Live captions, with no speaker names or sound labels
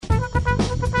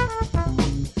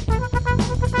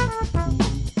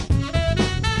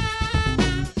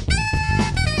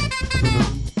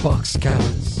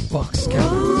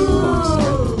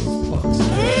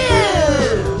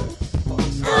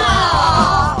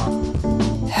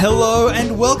Hello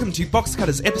and welcome to Box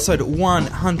Cutters episode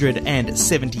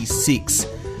 176.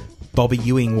 Bobby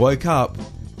Ewing woke up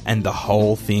and the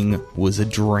whole thing was a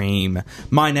dream.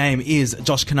 My name is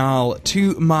Josh Canal.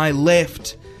 To my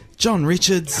left, John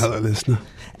Richards. Hello, listener.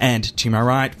 And to my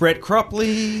right, Brett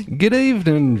Cropley. Good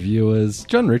evening, viewers.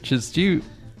 John Richards, do you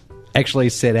actually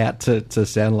set out to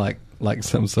sound like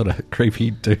some sort of creepy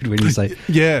dude when you say,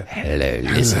 Yeah. hello,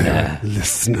 listener?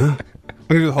 Listener. I'm going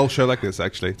to do the whole show like this,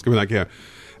 actually. It's going to be like, yeah.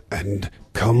 And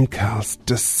Comcast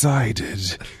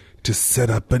decided to set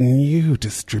up a new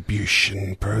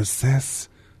distribution process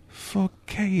for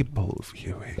cable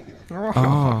viewing.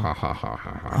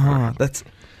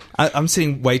 I'm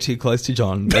sitting way too close to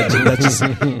John. That just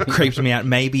creeped me out.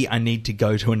 Maybe I need to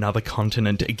go to another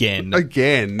continent again.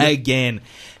 Again.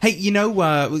 Hey, you know,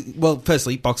 well,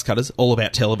 firstly, Box Cutters, all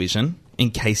about television,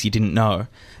 in case you didn't know.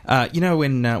 You know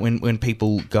when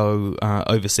people go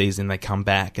overseas and they come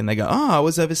back and they go, I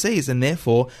was overseas and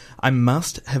therefore I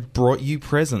must have brought you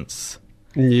presents.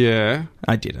 Yeah.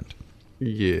 I didn't.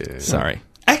 Yeah. Sorry.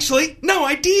 Actually, no,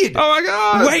 I did. Oh, my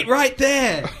God. Wait right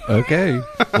there. Okay.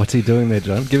 What's he doing there,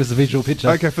 John? Give us a visual picture.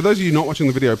 Okay, for those of you not watching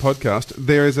the video podcast,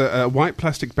 there is a white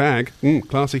plastic bag.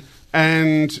 Classy.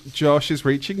 And Josh is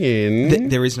reaching in.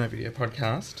 There is no video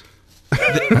podcast.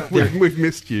 We've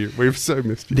missed you. We've so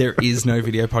missed you. There is no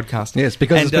video podcast. Yes,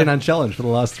 because it's been unchallenged for the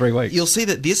last 3 weeks. You'll see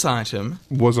that this item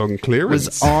Was on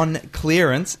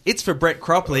clearance. It's for Brett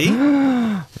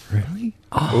Cropley. Really?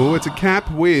 Oh, it's a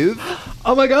cap with...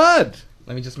 Oh, my God.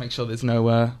 Let me just make sure there's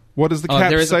no... What does the cap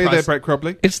there is a say price. there, Brett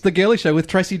Cropley? It's the Girly Show with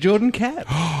Tracy Jordan Cat.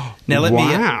 Now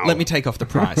Wow. let me take off the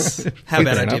price. How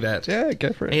about I do that? Yeah,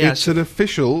 go for it. Yeah, It's an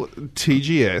official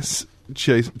TGS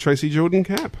Tracy Jordan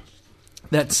cap.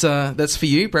 that's for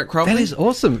you, Brett Cropley. That is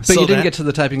awesome. But Saw you didn't that. get to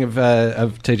the taping of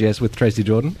TGS with Tracy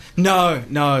Jordan?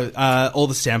 No. All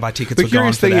the standby tickets The were gone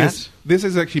curious for thing that. is, this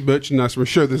is actually merchandise from a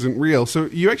show that isn't real. So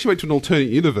you actually went to an alternate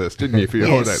universe, didn't you, for your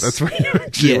holiday? That's where you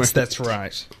actually Yes, went. that's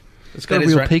right. It's got That a is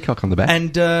real right. peacock on the back.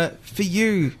 And for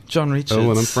you, John Richards. Oh,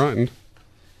 and I'm frightened.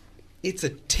 It's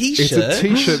a T-shirt. It's a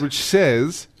T-shirt which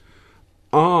says,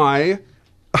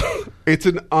 it's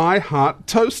an I Heart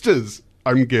Toasters,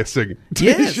 I'm guessing.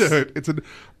 Yes. T-shirt. It's an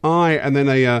I and then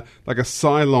a like a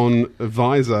Cylon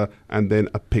visor and then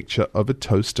a picture of a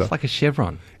toaster. It's like a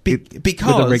chevron. Because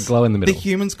with a red glow in the middle. the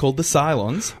humans called the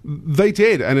Cylons. They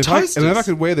did, and if I Toasters.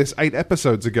 could wear this 8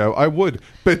 episodes ago, I would.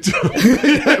 But,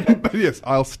 but yes,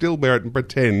 I'll still wear it and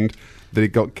pretend that it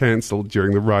got cancelled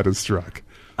during the writer's strike.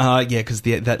 Yeah, because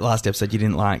that last episode you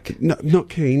didn't like. No, not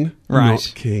keen. Right.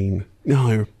 Not keen.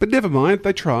 No, but never mind.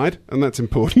 They tried, and that's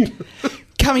important.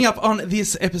 Coming up on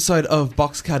this episode of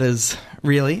Box Cutters,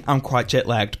 really, I'm quite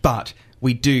jet-lagged, but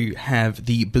we do have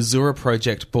the Bazura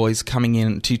Project boys coming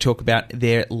in to talk about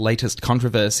their latest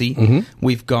controversy. Mm-hmm.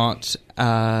 We've got...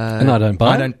 And I Don't Buy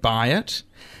It. I Don't Buy It.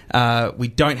 We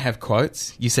don't have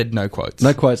quotes. You said no quotes.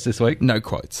 No quotes this week. No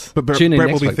quotes. But Tune in Brett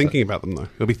next will be week, thinking about them, though.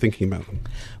 He'll be thinking about them.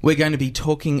 We're going to be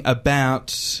talking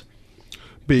about...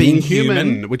 Being human.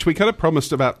 human, which we kind of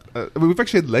promised about. We've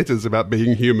actually had letters about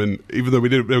being human, even though we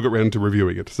never got around to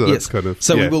reviewing it. So Yes. that's kind of.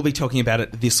 So yeah. we will be talking about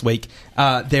it this week.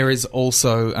 There is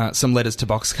also some letters to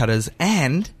Box Cutters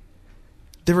and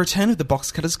the return of the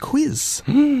Box Cutters quiz.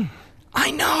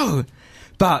 I know!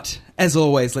 But, as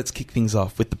always, let's kick things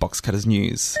off with the Box Cutters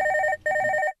news.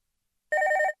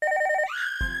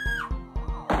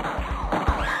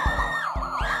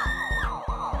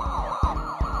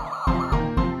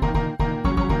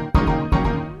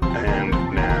 And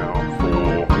now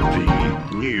for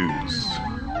the news.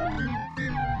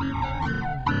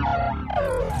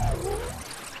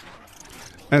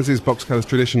 As is Box Cutters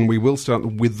tradition, we will start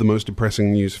with the most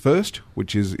depressing news first,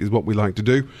 which is what we like to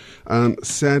do.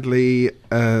 Sadly,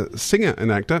 singer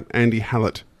and actor Andy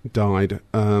Hallett died.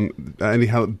 Andy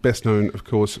Hallett, best known, of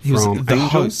course, He was from the Angel.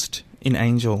 host in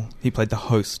Angel. He played the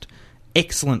host.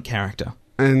 Excellent character.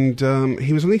 And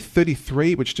he was only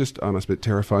 33, which just, I must admit,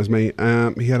 terrifies me.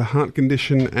 He had a heart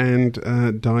condition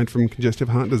and died from congestive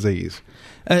heart disease.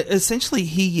 Essentially,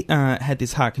 he had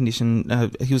this heart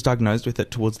condition. He was diagnosed with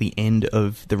it towards the end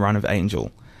of the run of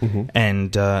Angel,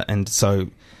 and so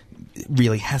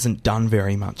really hasn't done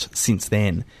very much since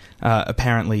then.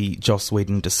 Apparently, Joss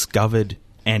Whedon discovered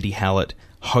Andy Hallett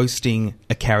hosting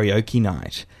a karaoke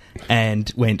night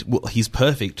and went, well, he's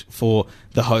perfect for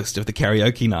the host of the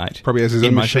karaoke night. Probably has his In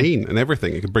own my show. machine and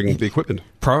everything. He could bring the equipment.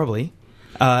 Probably.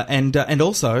 And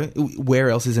also, where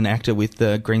else is an actor with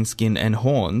green skin and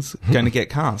horns going to get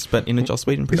cast but in a Joss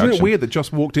Whedon production? Isn't it weird that Joss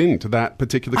walked into that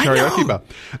particular I karaoke know. bar?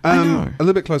 I know. A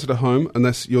little bit closer to home,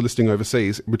 unless you're listening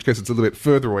overseas, in which case it's a little bit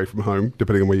further away from home,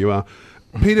 depending on where you are.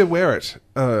 Peter Werrett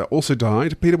also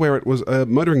died. Peter Werrett was a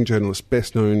motoring journalist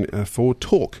best known for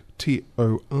Torque,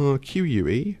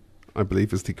 Torque, I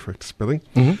believe is the correct spelling,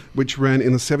 which ran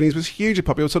in the 70s, was hugely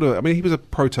popular. He was a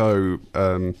proto,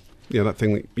 that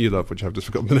thing that you love, which I've just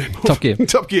forgotten the name of. Top Gear.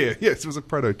 Top Gear, yes, it was a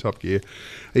proto Top Gear.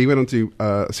 He went on to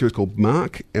a series called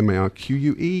Mark, Marque,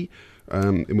 in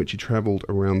which he travelled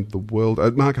around the world.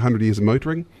 Mark 100 Years of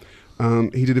Motoring.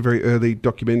 He did a very early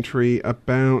documentary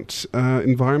about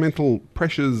environmental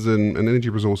pressures and energy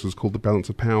resources called The Balance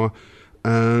of Power.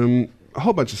 A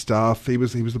whole bunch of stuff. He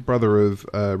was the brother of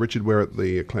Richard Werrett,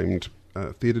 the acclaimed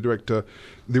theatre director.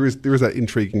 There is that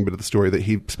intriguing bit of the story that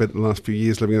he spent the last few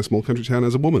years living in a small country town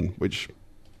as a woman, which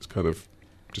is kind of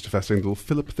just a fascinating little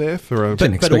fillip there for a...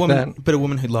 Didn't expect that. But a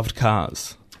woman who loved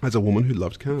cars. As a woman who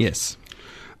loved cars. Yes.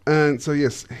 And so,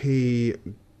 yes, he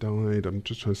died, I'm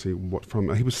just trying to see what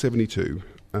from... He was 72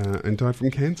 and died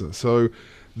from cancer. So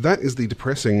that is the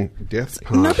depressing death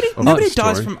part Nobody of the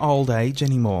dies story. from old age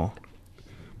anymore.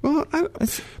 Well,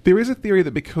 there is a theory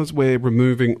that because we're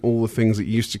removing all the things that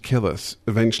used to kill us,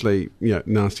 eventually,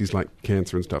 nasties like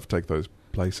cancer and stuff take those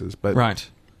places. But Right.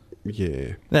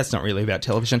 Yeah. That's not really about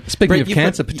television. Speaking Brett, of you've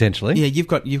cancer, got- potentially. Yeah, you've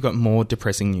got more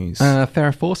depressing news.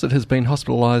 Farrah Fawcett has been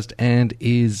hospitalised and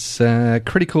is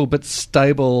critical but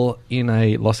stable in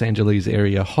a Los Angeles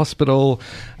area hospital.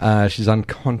 She's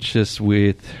unconscious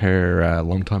with her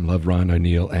longtime love, Ryan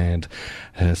O'Neal, and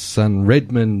her son,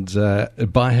 Redmond,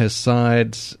 by her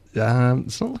side.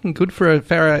 It's not looking good for her.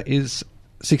 Farrah is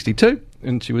 62.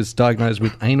 And she was diagnosed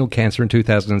with anal cancer in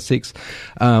 2006.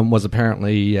 Was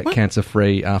apparently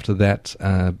cancer-free after that,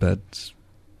 but...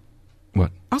 What?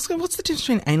 I was going, what's the difference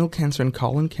between anal cancer and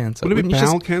colon cancer? Would it be Wouldn't you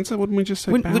bowel cancer? Wouldn't we just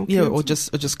say bowel cancer? Yeah, or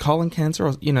just colon cancer,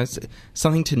 or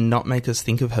something to not make us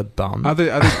think of her bum. Are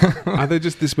there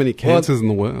just this many cancers in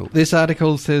the world? This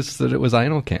article says that it was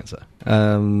anal cancer.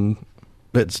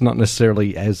 But it's not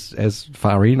necessarily as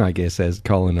far in, I guess, as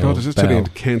colon or God, it's just bowel. turning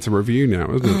into Cancer Review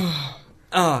now, isn't it?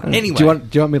 Anyway, Do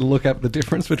you want me to look up the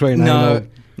difference between anal,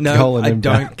 colon, and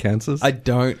bowel cancers? I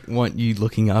don't want you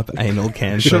looking up anal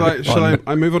cancer. Shall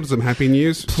I move on to some happy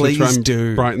news? Please to try and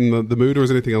do. brighten the mood, or is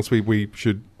there anything else we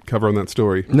should cover on that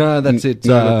story? No, that's it.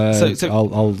 No. So-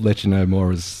 I'll let you know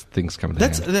more as things come down.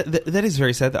 That is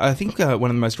very sad. I think one of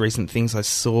the most recent things I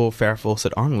saw Farrah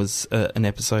Fawcett on was an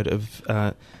episode of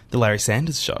the Larry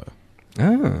Sanders Show.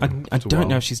 I don't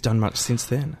know if she's done much since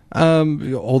then.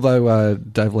 Although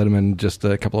Dave Letterman just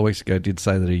a couple of weeks ago did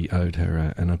say that he owed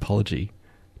her an apology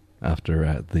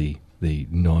after the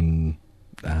non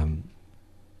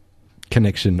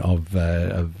connection of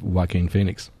Joaquin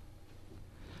Phoenix.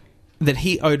 That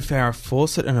he owed Farrah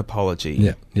Fawcett an apology.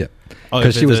 Yeah. Over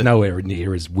Because she was the- nowhere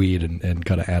near as weird and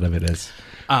kind of out of it as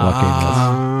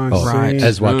Joaquin was. I see.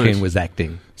 As Joaquin Right. was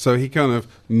acting. So he kind of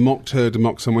mocked her to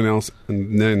mock someone else,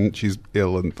 and then she's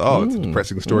ill, and it's a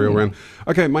depressing story all around.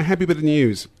 Okay, my happy bit of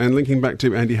news, and linking back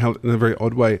to Andy Hallett in a very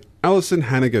odd way, Alison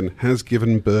Hannigan has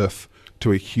given birth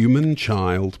to a human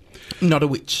child. Not a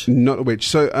witch. Not a witch.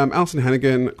 So Alison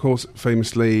Hannigan, of course,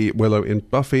 famously Willow in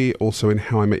Buffy, also in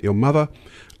How I Met Your Mother.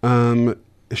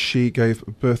 She gave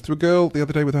birth to a girl the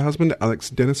other day with her husband, Alex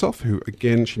Denisoff, who,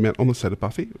 again, she met on the set of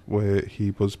Buffy, where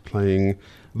he was playing...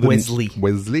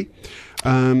 Wesley.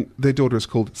 Their daughter is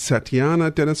called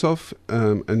Satyana Denisoff,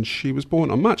 and she was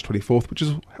born on March 24th, which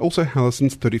is also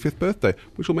Alison's 35th birthday,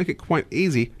 which will make it quite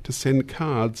easy to send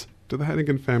cards to the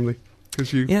Hannigan family,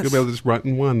 because you'll be able to just write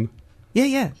in one.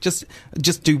 Yeah. Just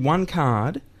do one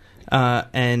card,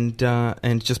 and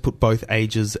just put both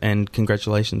ages and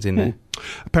congratulations in there.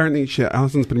 Apparently,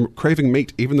 Alison's been craving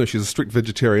meat, even though she's a strict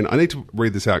vegetarian. I need to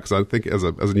read this out because I think as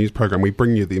a news program, we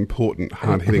bring you the important,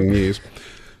 hard-hitting news.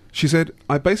 She said,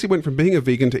 I basically went from being a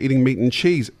vegan to eating meat and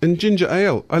cheese and ginger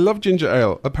ale. I love ginger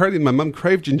ale. Apparently, my mum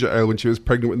craved ginger ale when she was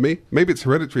pregnant with me. Maybe it's a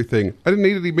hereditary thing. I didn't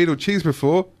eat any meat or cheese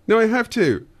before. Now I have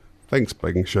to. Thanks,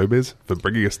 Begging Showbiz, for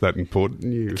bringing us that important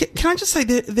news. Can I just say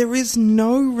there is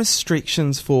no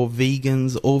restrictions for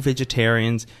vegans or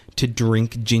vegetarians to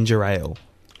drink ginger ale.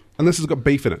 Unless it's got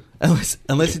beef in it.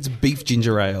 Unless it's beef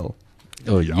ginger ale.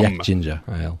 Or Yum. yak ginger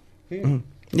ale.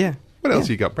 Yeah. What else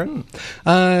you got, Brett?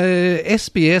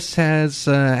 SBS has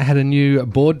had a new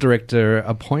board director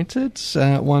appointed,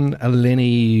 one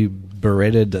Eleni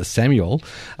Bereded Samuel,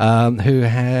 who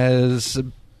has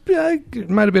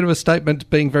made a bit of a statement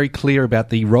being very clear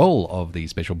about the role of the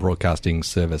special broadcasting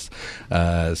service,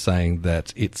 saying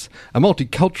that it's a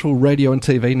multicultural radio and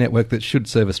TV network that should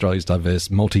serve Australia's diverse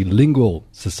multilingual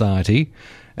society.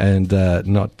 and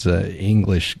not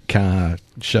English car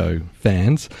show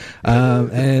fans.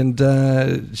 And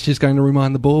she's going to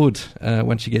remind the board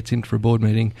when she gets in for a board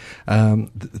meeting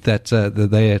that they're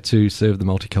there to serve the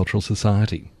Multicultural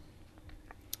Society.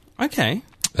 Okay.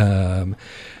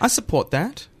 I support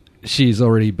that. She's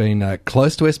already been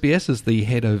close to SBS as the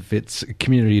head of its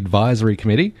Community Advisory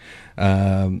Committee,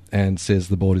 and says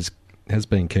the board has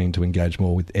been keen to engage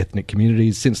more with ethnic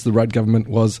communities since the Rudd government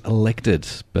was elected.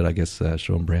 But I guess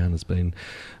Sean Brown has been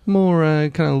more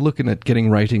kind of looking at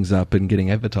getting ratings up and getting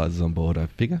advertisers on board, I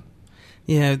figure.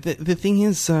 Yeah, the thing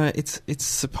is, it's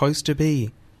supposed to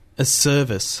be a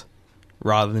service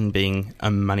rather than being a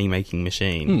money-making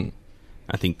machine.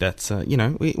 I think that's,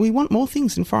 we want more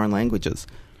things in foreign languages.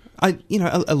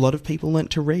 A lot of people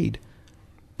learnt to read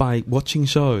by watching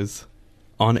shows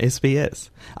on SBS.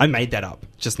 I made that up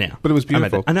just now. But it was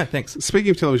beautiful. I know, thanks. Speaking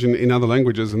of television in other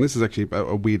languages, and this is actually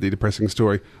a weirdly depressing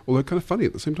story, although kind of funny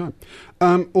at the same time,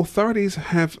 authorities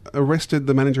have arrested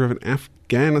the manager of an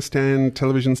Afghanistan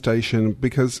television station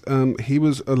because he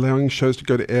was allowing shows to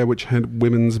go to air which had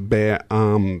women's bare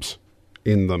arms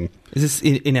in them. Is this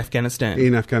in Afghanistan?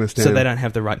 In Afghanistan. So they don't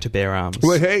have the right to bear arms.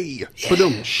 Well, hey!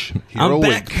 Badumsh. I'm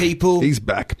back, people. He's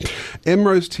back.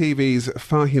 Emrose TV's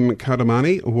Fahim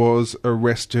Kadamani was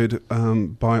arrested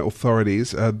by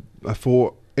authorities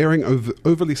for airing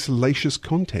overly salacious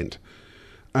content.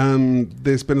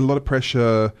 There's been a lot of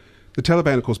pressure. The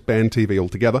Taliban, of course, banned TV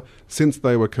altogether. Since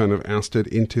they were kind of ousted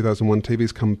in 2001,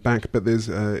 TV's come back, but there's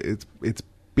it's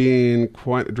been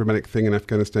quite a dramatic thing in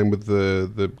Afghanistan with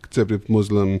the conservative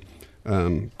Muslim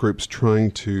groups trying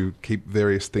to keep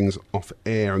various things off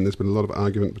air, and there's been a lot of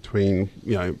argument between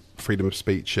freedom of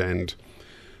speech and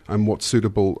what's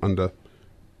suitable under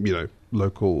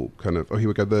local kind of. Oh, here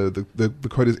we go. The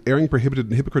quote is airing prohibited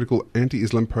and hypocritical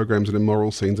anti-Islam programs and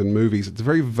immoral scenes in movies. It's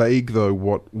very vague though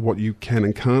what you can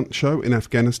and can't show in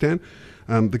Afghanistan.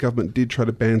 The government did try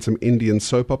to ban some Indian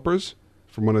soap operas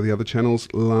from one of the other channels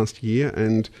last year,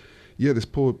 and this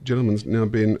poor gentleman's now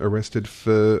been arrested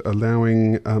for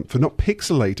allowing for not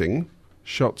pixelating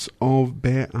shots of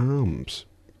bare arms.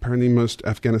 Apparently most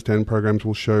Afghanistan programs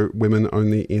will show women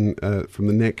only in from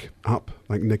the neck up,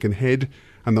 like neck and head,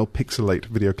 and they'll pixelate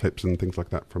video clips and things like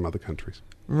that from other countries.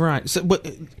 Right. So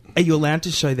are you allowed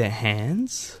to show their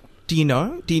hands? Do you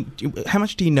know? How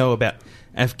much do you know about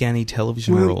Afghani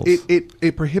television rules?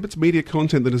 It prohibits media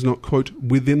content that is not, quote,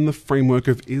 within the framework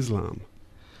of Islam.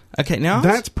 Okay, now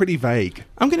that's pretty vague.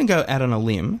 I'm going to go out on a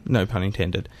limb, no pun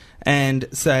intended, and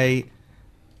say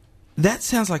that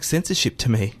sounds like censorship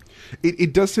to me.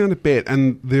 It does sound a bit,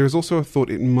 and there is also a thought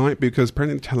it might be, because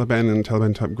apparently the Taliban and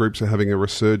Taliban-type groups are having a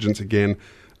resurgence again,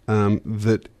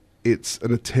 that it's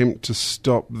an attempt to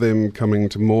stop them coming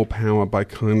to more power by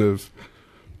kind of...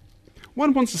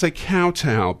 One wants to say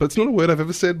kowtow, but it's not a word I've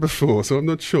ever said before, so I'm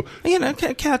not sure.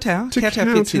 Kowtow. To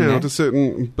Kowtow fits in there. To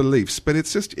certain beliefs, but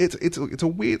it's just it's a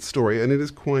weird story, and it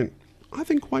is quite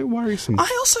worrisome.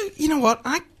 I also, you know what,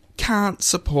 I can't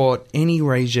support any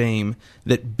regime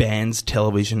that bans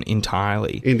television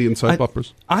entirely. Indian soap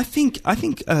operas. I think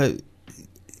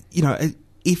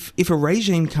if a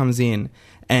regime comes in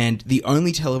and the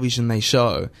only television they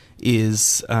show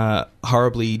is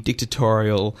horribly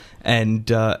dictatorial and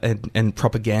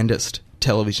propagandist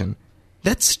television,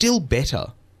 that's still better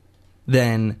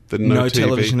than no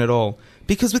television at all.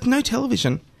 Because with no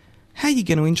television, how are you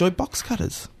going to enjoy box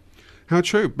cutters? How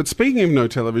true. But speaking of no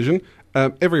television,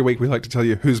 every week we like to tell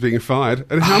you who's being fired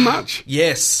and how much.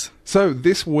 Yes. So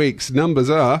this week's numbers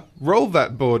are... Roll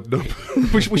that board number.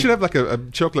 we should have like a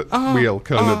chocolate wheel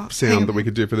kind of sound that we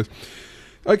could do for this.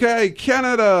 Okay,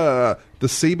 Canada. The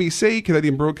CBC,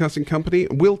 Canadian Broadcasting Company,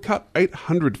 will cut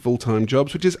 800 full-time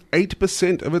jobs, which is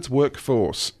 8% of its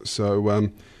workforce. So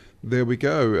there we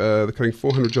go. They're cutting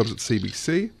 400 jobs at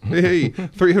CBC. Hey,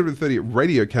 330 at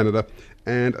Radio Canada,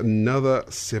 and another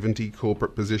 70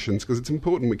 corporate positions, because it's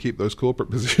important we keep those corporate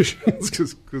positions,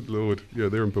 because, good Lord,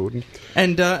 they're important.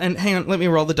 And hang on, let me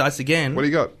roll the dice again. What do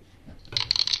you got?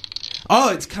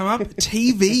 Oh, it's come up.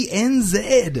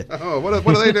 TVNZ. Oh, what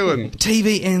are they doing?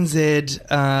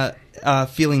 TVNZ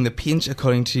feeling the pinch,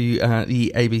 according to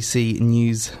the ABC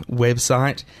News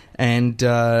website, and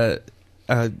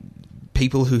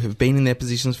people who have been in their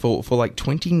positions for like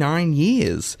 29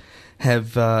 years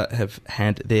have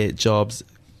had their jobs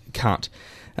cut.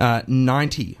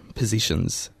 90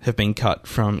 positions have been cut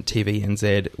from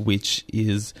TVNZ, which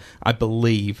is, I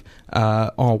believe,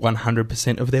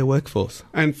 100% of their workforce.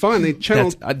 And finally,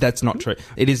 Channel... That's not true.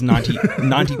 It is 90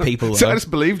 people. So I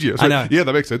just believed you. So, I know. Yeah,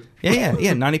 that makes sense.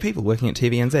 Yeah, 90 people working at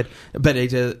TVNZ. But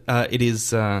it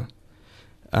is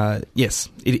yes,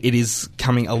 it is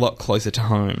coming a lot closer to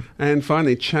home. And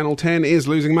finally, Channel 10 is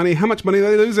losing money. How much money are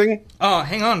they losing? Oh,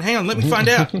 hang on, let me find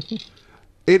out.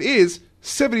 It is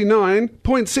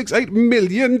 $79.68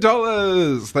 million.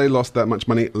 They lost that much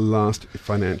money last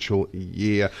financial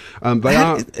year.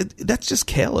 That's just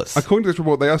careless. According to this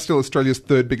report, they are still Australia's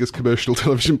third biggest commercial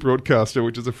television broadcaster,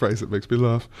 which is a phrase that makes me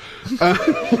laugh.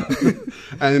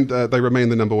 And they remain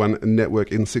the number one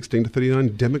network in 16 to 39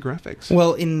 demographics.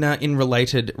 Well, in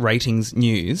related ratings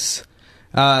news,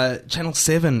 Channel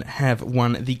 7 have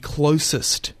won the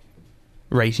closest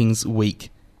ratings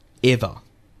week ever,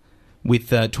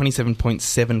 with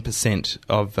 27.7%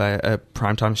 of a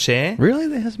primetime share. Really?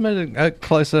 There hasn't been a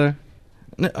closer...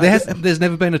 There's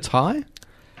never been a tie?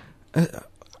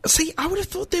 See, I would have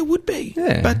thought there would be.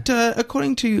 Yeah. But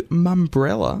according to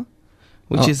Mumbrella,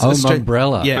 which is...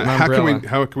 Mumbrella. Yeah, How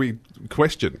Mumbrella. can we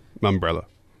question Mumbrella?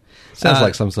 Sounds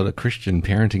like some sort of Christian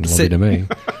parenting lobby to me.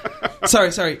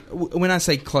 Sorry. When I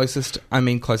say closest, I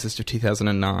mean closest to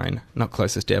 2009, not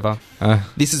closest ever.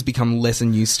 This has become less a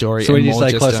news story. So and when you more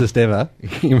say just closest ever,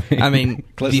 you mean... I mean,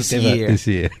 closest this ever year. This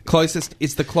year. Closest.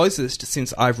 It's the closest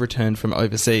since I've returned from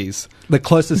overseas. The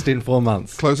closest in 4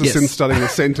 months. Closest Yes. in studying the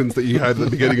sentence that you had at the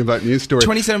beginning of that news story.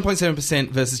 27.7%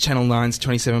 versus Channel 9's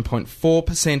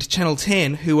 27.4%. Channel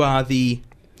 10, who are the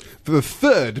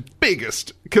third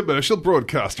biggest commercial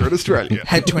broadcaster in Australia.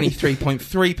 had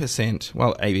 23.3%,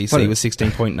 while ABC was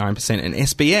 16.9%, and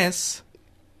SBS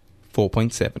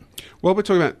 4.7%. While we're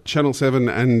talking about Channel 7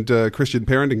 and Christian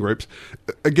parenting groups,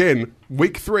 again,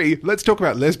 week 3, let's talk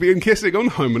about lesbian kissing on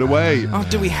Home and Away. Oh,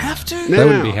 do we have to? They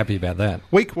wouldn't be happy about that.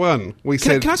 Week 1, we Can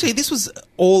said... I tell you, this was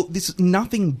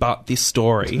nothing but this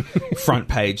story, front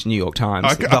page New York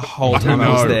Times, the whole time I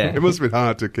was there. It must have been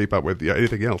hard to keep up with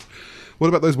anything else. What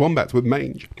about those wombats with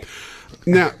mange?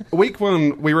 Now, week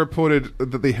 1, we reported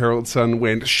that the Herald Sun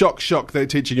went, shock, they're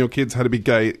teaching your kids how to be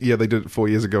gay. Yeah, they did it 4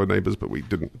 years ago at Neighbours, but we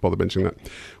didn't bother mentioning that.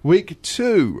 Week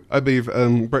 2, I believe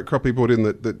Brett Croppy brought in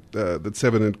that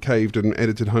 7 had caved and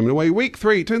edited Home and Away. Week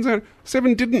 3, turns out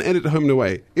 7 didn't edit Home and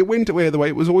Away. It went to air the way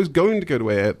it was always going to go to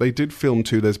air. They did film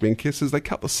 2 lesbian kisses. They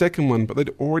cut the second one, but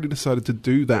they'd already decided to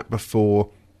do that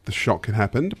before the shock had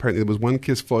happened. Apparently there was one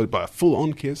kiss followed by a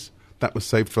full-on kiss. That was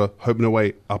saved for Home and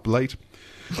Away up late.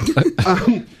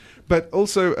 But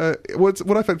also,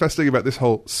 what I find fascinating about this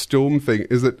whole Storm thing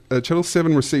is that Channel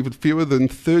 7 received fewer than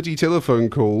 30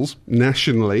 telephone calls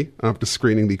nationally after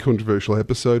screening the controversial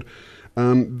episode.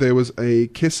 There was a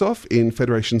kiss-off in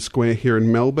Federation Square here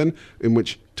in Melbourne, in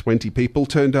which 20 people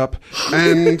turned up,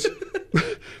 and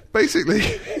basically,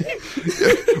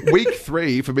 week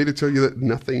 3, for me to tell you that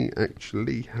nothing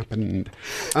actually happened.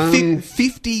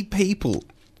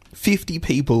 50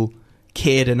 people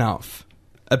cared enough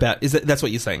about... That's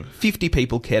what you're saying? 50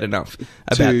 people cared enough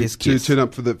about this kiss. To turn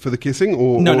up for the kissing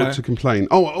or to complain?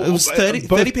 Oh, it was 30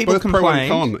 people both complained.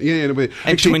 Pro and con. Yeah, and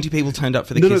actually, 20 people turned up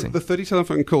for the kissing. No, the 30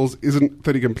 telephone calls isn't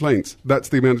 30 complaints. That's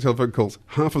the amount of telephone calls.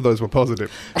 Half of those were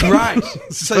positive. Right.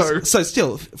 so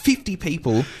still, 50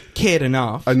 people cared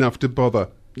enough. Enough to bother.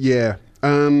 Yeah.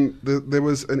 There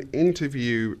was an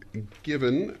interview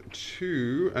given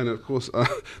to, and of course,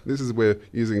 this is where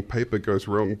using paper goes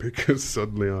wrong because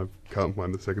suddenly I can't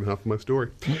find the second half of my story.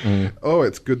 Mm-mm. Oh,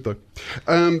 it's good though.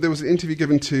 There was an interview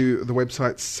given to the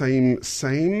website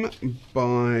Same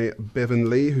by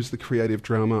Bevan Lee, who's the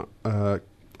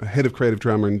head of creative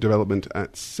drama and development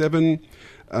at 7,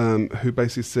 who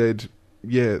basically said,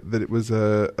 that it was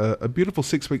a beautiful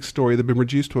 6-week story that had been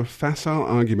reduced to a facile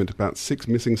argument about 6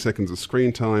 missing seconds of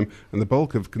screen time, and the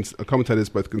bulk of commentators,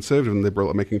 both conservative and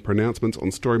liberal, are making pronouncements on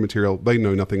story material they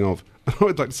know nothing of. And I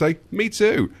would like to say, me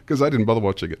too, because I didn't bother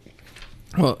watching it.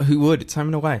 Well, who would? It's Home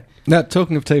and Away. Now,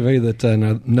 talking of TV that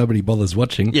nobody bothers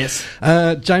watching. Yes.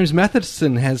 James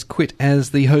Matheson has quit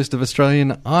as the host of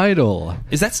Australian Idol.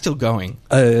 Is that still going?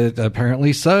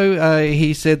 Apparently so.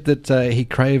 He said that he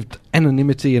craved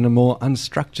anonymity and a more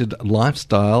unstructured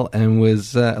lifestyle and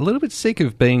was a little bit sick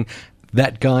of being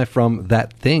that guy from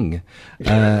That Thing.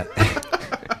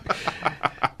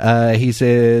 He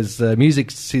says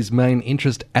music's his main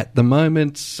interest at the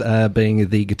moment, being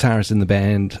the guitarist in the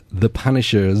band The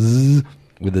Punishers,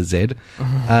 with a Z,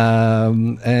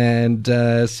 and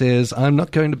says, I'm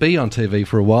not going to be on TV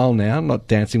for a while now, not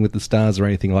Dancing with the Stars or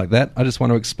anything like that. I just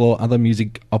want to explore other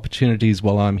music opportunities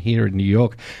while I'm here in New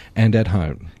York and at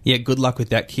home. Yeah, good luck with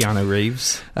that, Keanu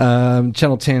Reeves.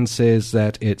 Channel 10 says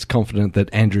that it's confident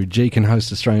that Andrew G can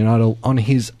host Australian Idol on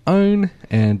his own,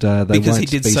 and they because won't he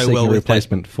did be so seeking well a with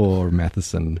replacement for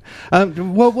Matheson.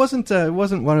 Well, wasn't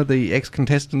one of the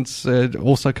ex-contestants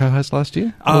also co-host last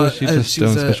year? Or was she just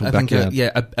doing special backyard?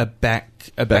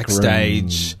 A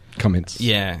backstage comments.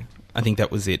 Yeah. I think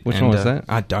that was it. Which one was that?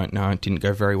 I don't know. It didn't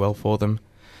go very well for them.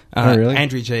 Oh, really?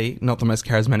 Andrew G, not the most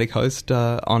charismatic host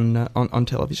on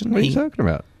television. What are you talking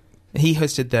about? He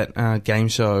hosted that game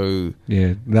show.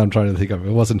 Yeah, now I'm trying to think of it.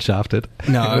 It wasn't Shafted.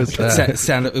 No, it was,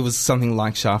 it was something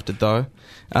like Shafted, though.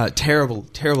 Terrible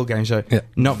game show. Yeah.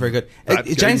 Not very good.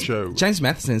 James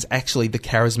Matheson is actually the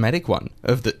charismatic one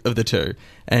of the two,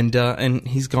 and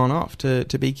he's gone off to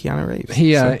be Keanu Reeves.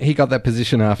 He got that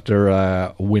position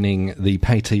after winning the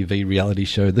pay TV reality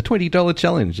show, the $20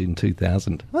 Challenge in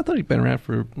 2000. I thought he'd been around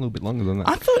for a little bit longer than that.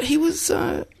 I thought he was.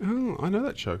 Oh, I know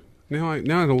that show. Now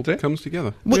it all comes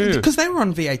together. Because they were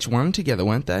on VH1 together,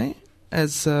 weren't they?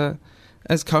 As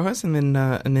co-hosts, and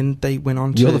then they went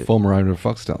on to... You're the former owner of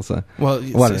Foxtel, so... Well,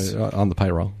 on the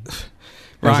payroll.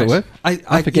 Right. Does it work?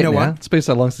 I forget you know now. what? It's been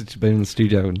so long since you've been in the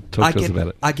studio and talked to us about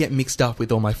it. I get mixed up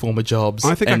with all my former jobs.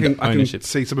 I think and I can ownership.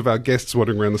 see some of our guests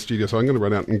wandering around the studio, so I'm going to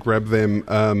run out and grab them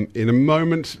in a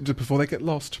moment before they get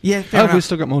lost. Yeah, fair enough. We've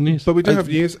still got more news. But we do have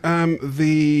news.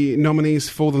 The nominees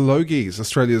for the Logies,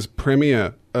 Australia's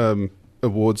premier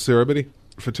awards ceremony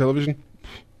for television.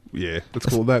 Yeah, let's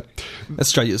call it that.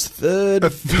 Australia's third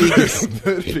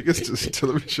biggest.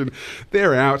 Television.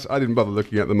 They're out. I didn't bother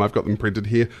looking at them. I've got them printed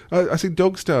here. I see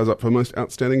Dog Stars up for Most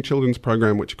Outstanding Children's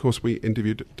Program, which, of course, we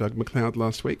interviewed Doug McLeod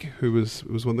last week, who was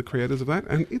one of the creators of that,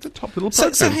 and it's a top little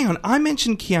program. So hang on. I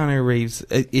mentioned Keanu Reeves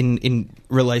in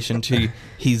relation to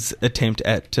his attempt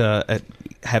at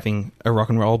having a rock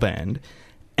and roll band,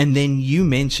 and then you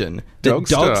mention that Dog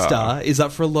Dog Star. Star is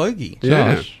up for a Logie.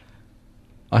 Yeah. Josh,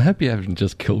 I hope you haven't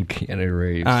just killed Keanu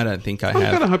Reeves. I don't think I I'm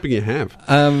have. kind of hoping you have.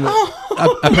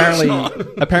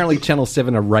 Apparently, Channel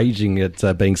 7 are raging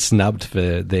at being snubbed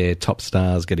for their top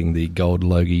stars getting the gold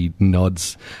Logie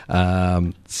nods,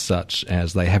 such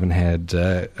as they haven't had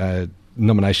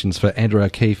nominations for Andrew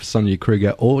O'Keefe, Sonia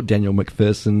Kruger, or Daniel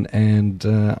McPherson, and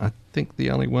I think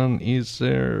the only one is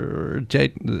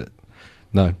Jade...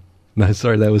 No,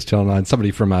 sorry, that was Channel 9.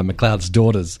 Somebody from McLeod's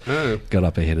Daughters got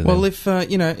up ahead of them. Well, if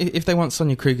they want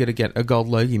Sonia Kruger to get a gold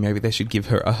Logie, maybe they should give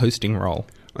her a hosting role.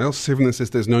 I also see from this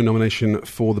says there's no nomination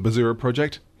for the Bazura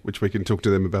Project, which we can talk to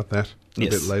them about that a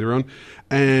bit later on.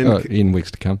 And in weeks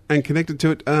to come. And connected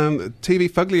to it, TV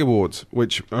Fugly Awards,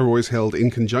 which are always held in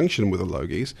conjunction with the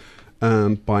Logies,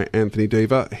 by Anthony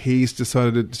Deva. He's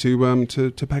decided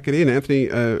to pack it in. Anthony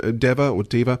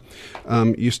Deva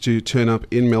used to turn up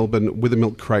in Melbourne with a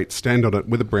milk crate, stand on it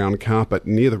with a brown carpet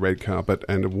near the red carpet,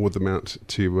 and award them out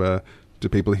to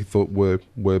people he thought were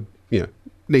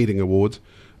needing awards.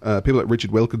 People like Richard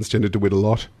Wilkins tended to win a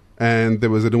lot, and there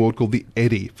was an award called the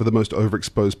Eddie for the most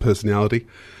overexposed personality.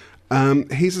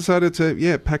 He's decided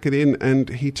to, pack it in, and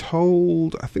he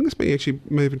told, I think this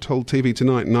may have told TV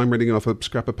Tonight, and I'm reading it off a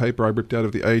scrap of paper I ripped out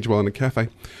of The Age while in a cafe.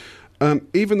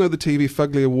 Even though the TV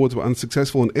Fugly Awards were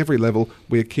unsuccessful on every level,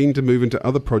 we are keen to move into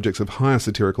other projects of higher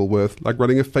satirical worth, like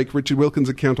running a fake Richard Wilkins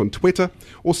account on Twitter,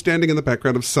 or standing in the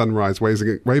background of Sunrise,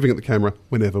 waving at the camera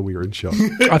whenever we are in shot.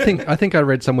 I think I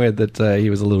read somewhere that he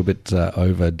was a little bit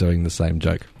over doing the same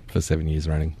joke for 7 years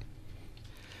running.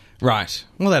 Right.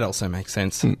 Well, that also makes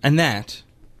sense. And that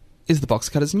is the Box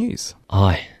Cutters News.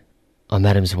 Hi, I'm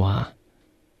Adam Zwar.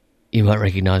 You might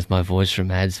recognise my voice from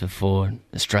ads for Ford,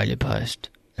 Australia Post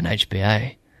and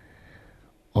HBA.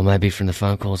 Or maybe from the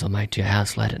phone calls I make to your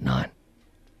house late at night.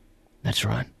 That's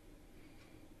right.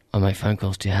 I make phone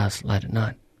calls to your house late at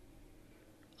night.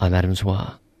 I'm Adam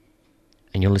Zwar,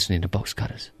 and you're listening to Box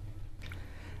Cutters.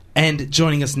 And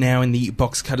joining us now in the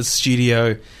Box Cutters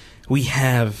studio, we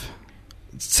have...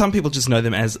 Some people just know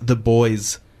them as the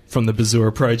boys from the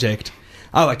Bazura Project.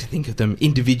 I like to think of them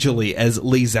individually as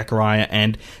Lee Zachariah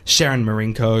and Sharon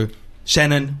Marinko.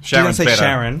 Shannon. Sharon's do you want to say better.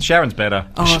 Sharon? Sharon's better.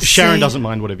 Oh, Sharon see? doesn't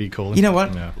mind whatever you call him. You know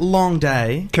what? Yeah. Long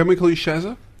day. Can we call you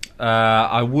Shazza?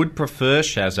 I would prefer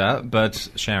Shazza, but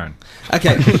Sharon.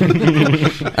 Okay.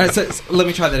 All right, so let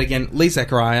me try that again. Lee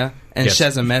Zachariah and Yes.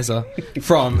 Shazza Mazza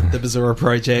from the Bazura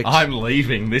Project. I'm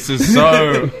leaving. This is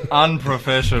so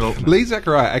unprofessional. Lee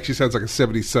Zachariah actually sounds like a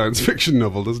 70s science fiction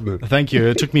novel, doesn't it? Thank you.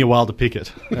 It took me a while to pick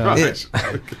it. Right.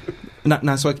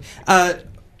 Nice work.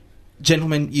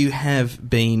 Gentlemen, you have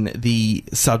been the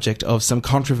subject of some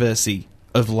controversy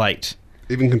of late.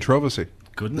 Even controversy.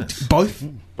 Goodness. Both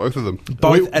Both of them.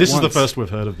 at This is the once. first we've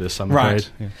heard of this, I'm Right.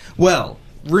 afraid. Yeah. Well,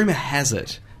 rumour has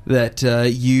it that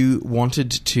you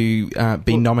wanted to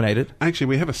be nominated. Actually,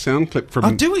 we have a sound clip from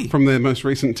Oh, do we? from their most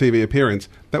recent TV appearance.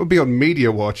 That would be on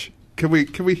Media Watch. Can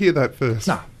we hear that first?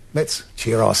 No, let's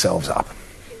cheer ourselves up.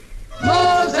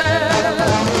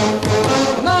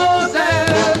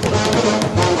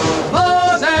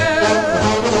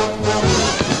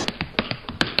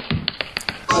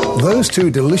 Those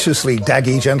two deliciously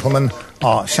daggy gentlemen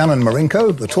are Shannon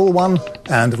Marinko, the tall one,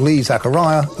 and Lee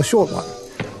Zachariah, the short one.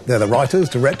 They're the writers,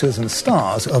 directors and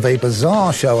stars of a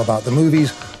bizarre show about the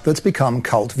movies that's become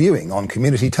cult viewing on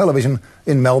community television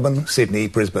in Melbourne, Sydney,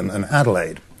 Brisbane and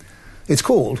Adelaide. It's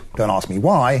called, don't ask me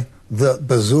why, The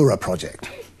Bazura Project.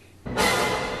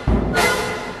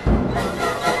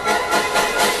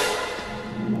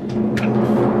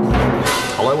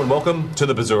 Hello and welcome to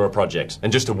the Bazura Project.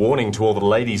 And just a warning to all the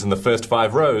ladies in the first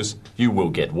 5 rows, you will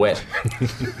get wet.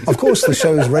 Of course, the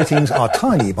show's ratings are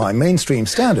tiny by mainstream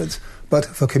standards, but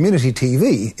for community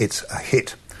TV, it's a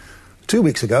hit. 2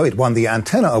 weeks ago, it won the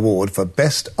Antenna Award for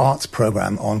Best Arts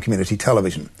Programme on Community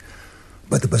Television.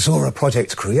 But the Bazura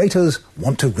Project's creators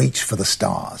want to reach for the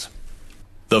stars.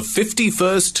 The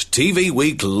 51st TV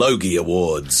Week Logie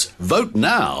Awards. Vote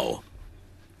now.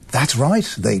 That's right,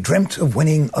 they dreamt of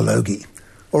winning a Logie,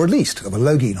 or at least of a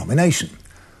Logie nomination.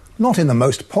 Not in the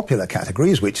most popular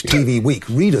categories, which TV Week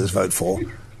readers vote for,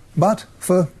 but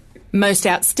for Most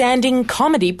Outstanding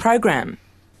Comedy Programme,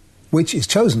 which is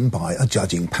chosen by a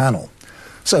judging panel.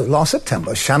 So last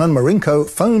September, Shannon Marinko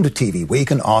phoned TV Week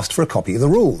and asked for a copy of the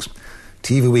rules.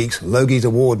 TV Week's Logies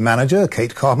Award manager,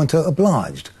 Kate Carpenter,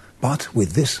 obliged, but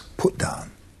with this put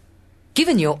down.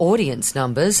 Given your audience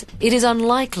numbers, it is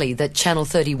unlikely that Channel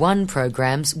 31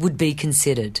 programmes would be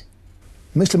considered.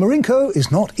 Mr. Marinko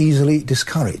is not easily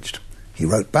discouraged. He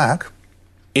wrote back,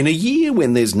 In a year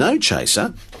when there's no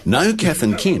Chaser, no Kath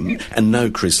and Kim, and no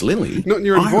Chris Lilly, Not in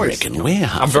your own I voice. reckon we're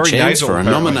half a very chance nasal, for a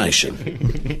apparently.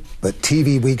 nomination. but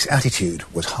TV Week's attitude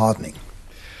was hardening.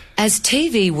 As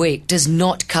TV Week does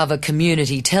not cover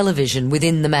community television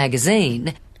within the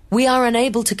magazine, we are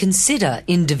unable to consider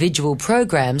individual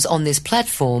programmes on this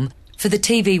platform for the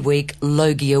TV Week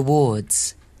Logie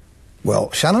Awards.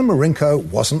 Well, Shannon Marinko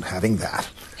wasn't having that.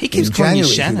 He keeps In calling you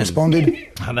January, Shannon. he responded,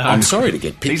 I know. I'm sorry to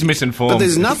get picky, He's misinformed. but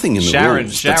there's nothing in the Sharon,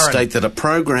 rules that Sharon. state that a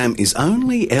program is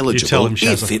only tell eligible him, if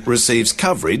Shazza. it receives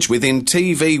coverage within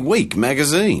TV Week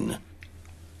magazine.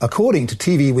 According to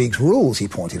TV Week's rules, he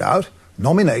pointed out,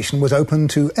 nomination was open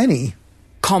to any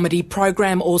comedy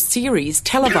programme or series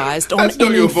televised on That's not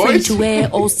any your voice. free-to-air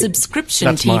or subscription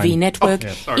That's TV mine. network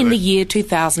sorry, in the mate. year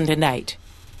 2008.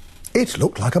 It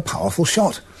looked like a powerful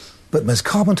shot, but Ms.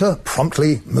 Carpenter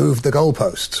promptly moved the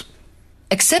goalposts.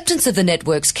 Acceptance of the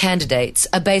network's candidates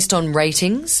are based on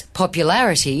ratings,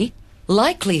 popularity,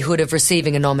 likelihood of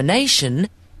receiving a nomination,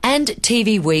 and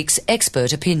TV Week's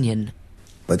expert opinion.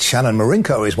 But Shannon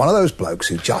Marinko is one of those blokes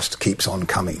who just keeps on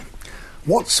coming.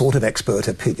 What sort of expert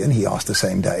opinion, he asked the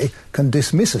same day, can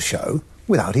dismiss a show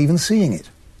without even seeing it?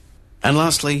 And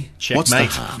lastly, what's the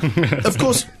Checkmate. harm? Of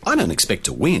course, I don't expect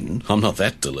to win. I'm not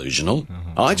that delusional.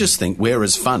 I just think we're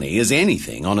as funny as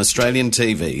anything on Australian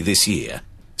TV this year.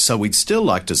 So we'd still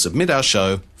like to submit our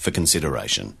show for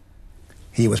consideration.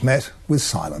 He was met with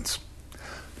silence.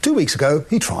 2 weeks ago,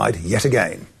 he tried yet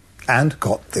again, and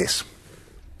got this.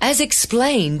 As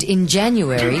explained in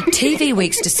January, TV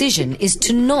Week's decision is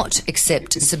to not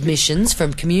accept submissions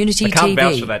from community I can't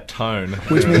vouch TV. for that tone.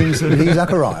 Which means Lee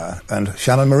Zachariah and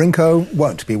Shannon Marinko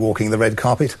won't be walking the red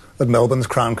carpet at Melbourne's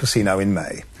Crown Casino in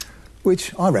May.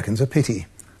 Which I reckon's a pity.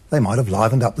 They might have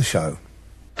livened up the show.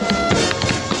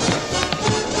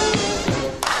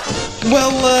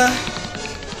 Well,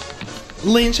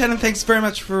 Lee and Shannon, thanks very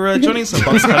much for joining us on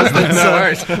Box Cutters. No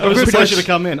worries. It was a pleasure to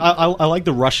come in. I like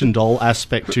the Russian doll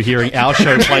aspect to hearing our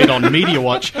show played on Media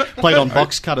Watch, played on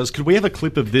Box Cutters. Could we have a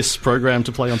clip of this program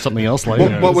to play on something else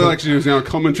later? What we'll actually do is now a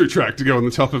commentary track to go on the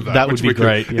top of that. That would which be we could-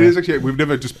 great, It yeah. is actually, we've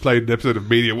never just played an episode of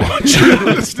Media Watch.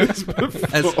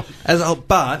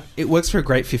 But it works for a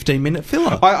great 15-minute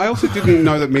filler. I also didn't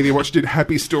know that Media Watch did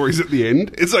happy stories at the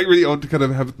end. It's like really odd to kind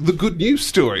of have the good news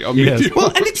story on Yes. Media Well,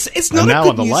 Watch. and it's not And a now good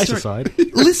on the news lighter story. side.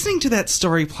 Listening to that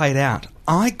story played out,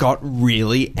 I got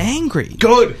really angry.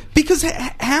 Good. Because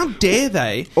how dare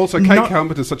they? Also, Kate not-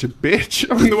 Carpenter's such a bitch.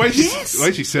 I mean, the way Yes.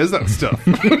 she says that stuff.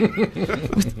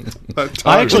 That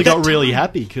I tone. actually got really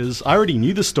happy because I already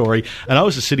knew the story, and I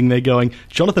was just sitting there going,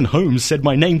 Jonathan Holmes said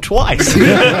my name twice.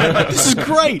 This is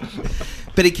great.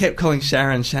 But he kept calling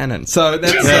Sharon Shannon. So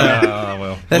that's...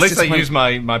 Well, That's at least they disappointing. used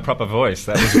my proper voice.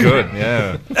 That was good.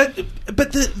 Yeah.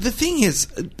 But the thing is,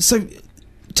 so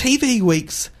TV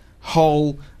Week's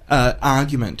whole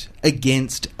argument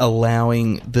against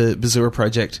allowing the Bazura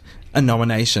Project a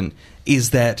nomination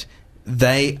is that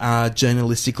they are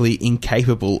journalistically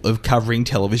incapable of covering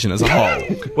television as a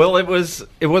whole. Well,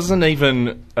 it wasn't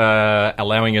even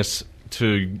allowing us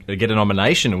to get a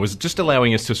nomination. It was just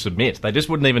allowing us to submit. They just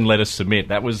wouldn't even let us submit.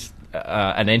 That was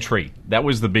an entry. That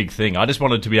was the big thing. I just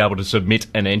wanted to be able to submit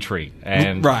an entry.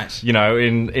 And, right. you know,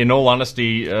 in all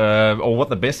honesty, or what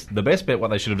the best bet, what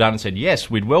they should have done, and said, yes,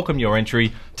 we'd welcome your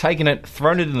entry, taken it,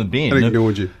 thrown it in the bin. And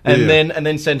ignored you. And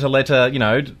then sent a letter, you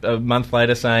know, a month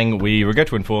later saying, we regret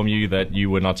to inform you that you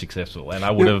were not successful. And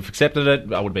I would have accepted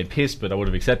it. I would have been pissed, but I would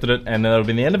have accepted it, and that would have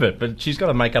been the end of it. But she's got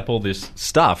to make up all this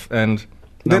stuff. And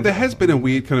there has been a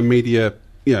weird kind of media,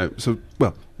 you know,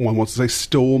 one wants to say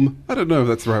storm. I don't know if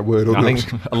that's the right word or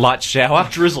not. A light shower.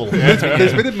 Drizzle.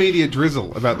 There's been a media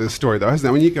drizzle about this story, though, hasn't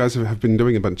there? I mean, you guys have been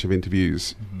doing a bunch of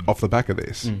interviews off the back of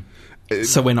this.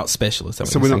 So we're not special, is that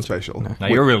what So you're we're saying? not special. No,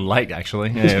 you're real late,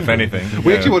 actually, if anything.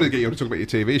 We actually wanted to get you on to talk about your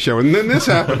TV show, and then this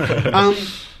happened.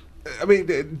 I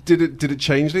mean, did it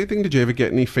change anything? Did you ever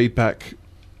get any feedback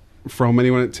from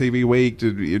anyone at TV Week?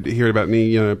 Did you hear about any,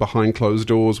 you know, behind closed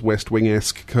doors, West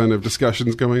Wing-esque kind of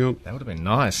discussions going on? That would have been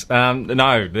nice.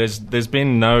 No, there's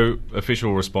been no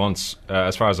official response,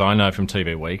 as far as I know, from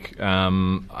TV Week.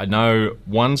 I know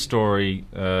one story,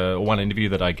 one interview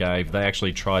that I gave, they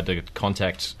actually tried to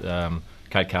contact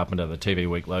Kate Carpenter, the TV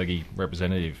Week Logie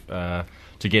representative,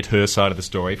 to get her side of the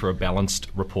story for a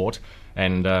balanced report,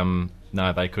 and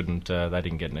no, they couldn't. They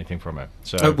didn't get anything from her.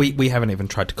 So we haven't even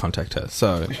tried to contact her.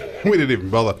 So we didn't even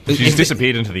bother. She's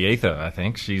disappeared into the ether. I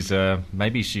think she's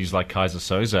maybe she's like Kaiser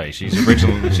Soze.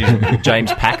 She's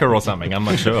James Packer or something. I'm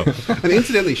not sure. And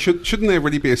incidentally, shouldn't there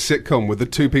really be a sitcom with the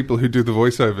two people who do the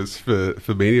voiceovers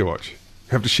for Media Watch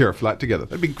have to share a flat together?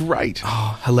 That'd be great.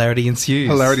 Oh, hilarity ensues.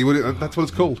 Hilarity. That's what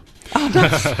it's called.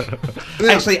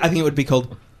 Actually, I think it would be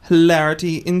called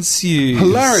Hilarity Ensues.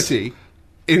 Hilarity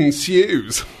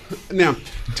ensues. Now,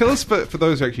 tell us, for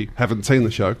those who actually haven't seen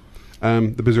the show,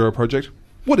 the Bizarro Project,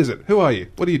 what is it? Who are you?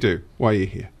 What do you do? Why are you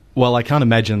here? Well, I can't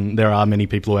imagine there are many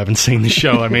people who haven't seen the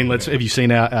show. I mean, have you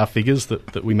seen our figures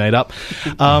that we made up?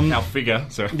 Our figure,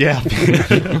 sorry. Yeah.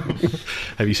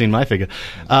 Have you seen my figure?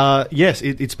 Yes,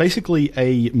 it's basically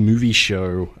a movie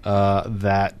show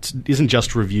that isn't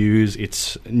just reviews,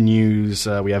 it's news.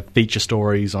 We have feature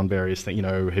stories on various things. You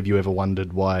know, have you ever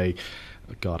wondered why...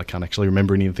 God, I can't actually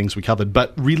remember any of the things we covered,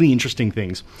 but really interesting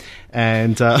things.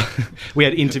 And we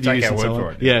had interviews and so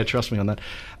on. Yeah, trust me on that.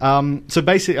 So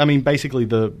basically,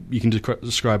 you can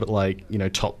describe it like, you know,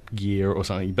 Top Gear or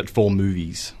something, but for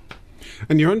movies.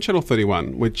 And you're on Channel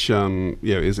 31, which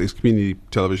is community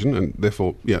television, and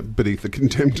therefore beneath the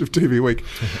contempt of TV Week.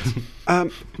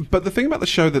 But the thing about the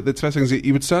show that's fascinating is that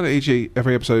you would start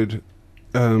every episode.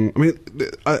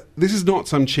 This is not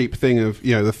some cheap thing of,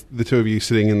 you know, the two of you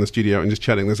sitting in the studio and just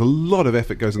chatting. There's a lot of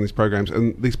effort goes in these programs,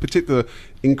 and these particular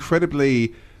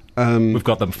incredibly we've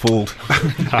got them fooled.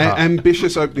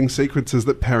 Ambitious opening sequences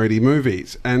that parody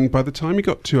movies. And by the time you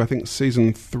got to, I think,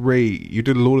 season 3, you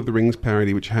did a Lord of the Rings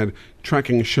parody, which had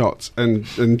tracking shots and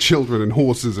children and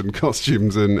horses and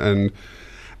costumes, and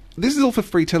this is all for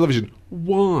free television.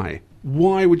 Why?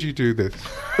 Why would you do this?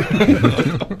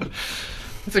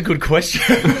 That's a good question.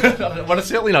 Well, I'm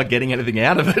certainly not getting anything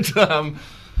out of it.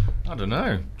 I don't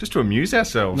know. Just to amuse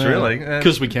ourselves, really.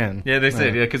 Because we can. Yeah, they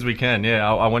said, because we can.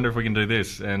 Yeah, I wonder if we can do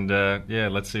this. And,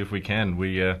 let's see if we can.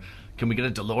 Can we get a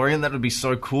DeLorean? That would be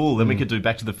so cool. Then we could do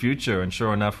Back to the Future. And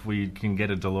sure enough, we can get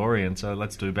a DeLorean. So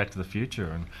let's do Back to the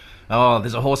Future. And,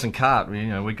 there's a horse and cart.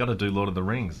 We've got to do Lord of the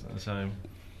Rings. So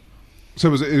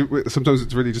sometimes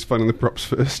it's really just finding the props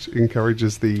first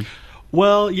encourages the...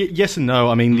 Well, yes and no.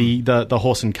 I mean, the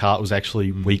horse and cart was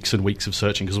actually weeks and weeks of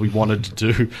searching because we wanted to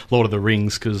do Lord of the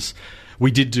Rings, because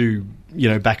we did do, you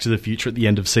know, Back to the Future at the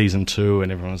end of season 2, and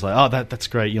everyone was like, "Oh, that's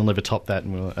great. You'll never top that."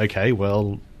 And we were like, "Okay,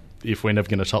 well, if we're never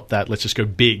going to top that, let's just go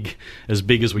big as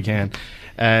we can."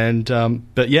 And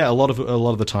but yeah, a lot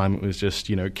of the time it was just,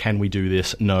 you know, can we do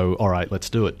this? No. All right, let's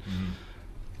do it.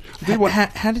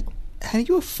 How did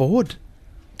you afford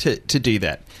to do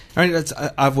that? I mean,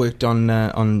 I've worked on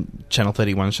Channel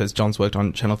 31 shows. John's worked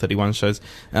on Channel 31 shows.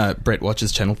 Brett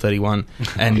watches Channel 31,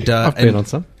 and I've been on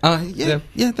some. Yeah,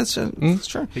 that's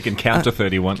true. He can count to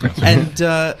 31,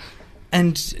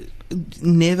 and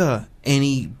never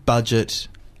any budget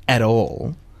at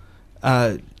all.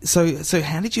 So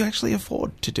how did you actually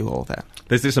afford to do all that?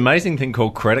 There's this amazing thing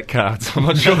called credit cards. I'm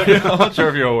not sure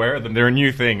if you're aware of them. They're a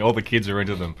new thing. All the kids are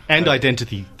into them. And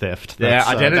identity theft.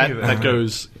 Identity theft. That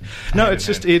goes... No, it's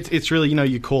just... It's really, you know,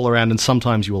 you call around and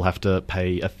sometimes you will have to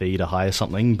pay a fee to hire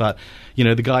something, but, you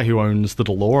know, the guy who owns the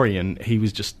DeLorean,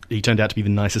 he turned out to be the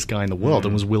nicest guy in the world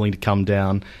and was willing to come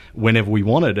down whenever we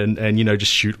wanted and, you know,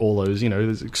 just shoot all those, you know,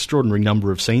 there's an extraordinary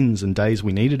number of scenes and days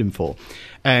we needed him for.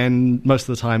 And most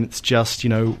of the time it's just, you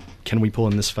know, can we pull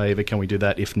in this favour? Can we do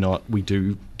that? If not, we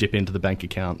do dip into the bank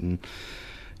account and,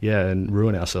 and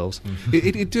ruin ourselves.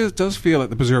 It does feel like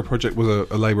the Bazura project was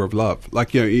a labour of love.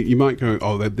 Like, you might go,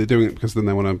 oh, they're doing it because then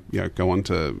they want to go on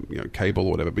to cable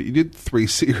or whatever. But you did 3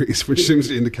 series, which seems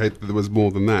to indicate that there was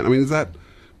more than that. I mean, is that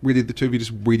really the two of you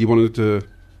just really wanted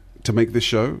to make this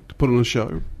show, to put on a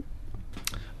show?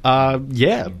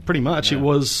 Yeah, pretty much. It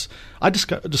was. I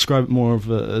describe it more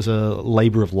as a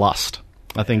labour of lust.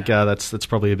 I think that's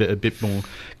probably a bit more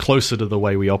closer to the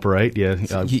way we operate. Yeah,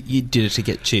 So you did it to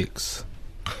get chicks.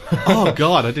 Oh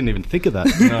God, I didn't even think of that.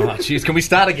 Oh, jeez, can we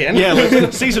start again? Yeah,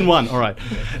 season 1. All right.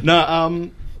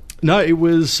 No, it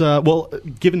was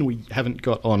given we haven't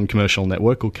got on commercial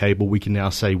network or cable, we can now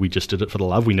say we just did it for the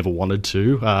love. We never wanted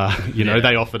to.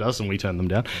 They offered us and we turned them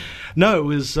down. No, it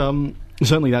was.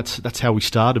 Certainly, that's how we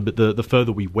started. But the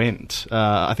further we went,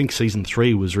 I think season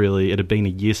 3 was really. It had been a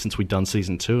year since we'd done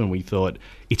season 2, and we thought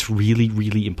it's really,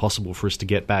 really impossible for us to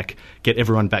get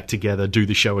everyone back together, do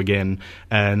the show again,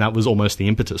 and that was almost the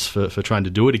impetus for trying to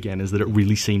do it again. Is that it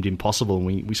really seemed impossible,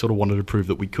 and we sort of wanted to prove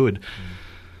that we could.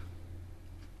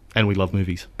 And we love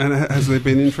movies. And has there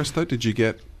been interest though? Did you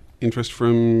get interest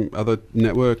from other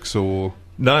networks or?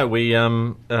 No, we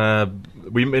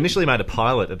initially made a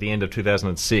pilot at the end of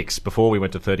 2006 before we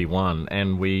went to 31,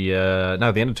 and the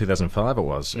end of 2005 it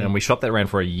was, and we shot that around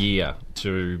for a year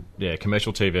to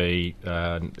commercial TV,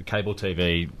 cable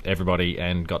TV, everybody,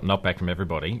 and got knocked back from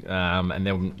everybody. And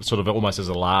then sort of almost as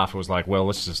a laugh, it was like, well,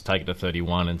 let's just take it to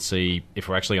 31 and see if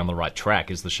we're actually on the right track.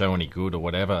 Is the show any good or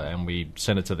whatever? And we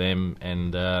sent it to them,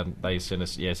 and they sent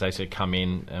us. Yes, they said come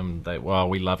in, and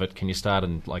we love it. Can you start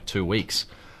in like 2 weeks?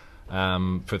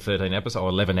 For 13 episodes or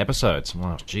 11 episodes.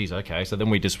 Oh, geez, okay. So then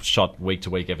we just shot week to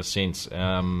week ever since.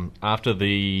 After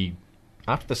the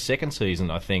second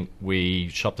season, I think we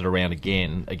shopped it around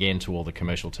again to all the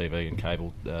commercial TV and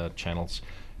cable channels,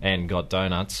 and got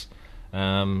donuts.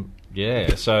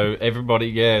 So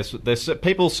everybody, there's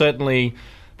people certainly.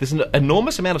 There's an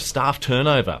enormous amount of staff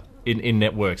turnover in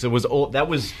networks.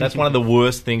 That's one of the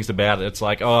worst things about it. It's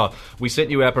like, oh, we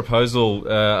sent you our proposal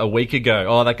a week ago.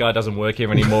 Oh, that guy doesn't work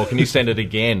here anymore. Can you send it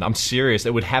again? I'm serious.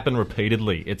 It would happen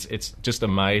repeatedly. It's just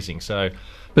amazing. So,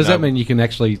 does that mean you can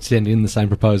actually send in the same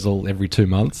proposal every 2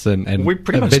 months and we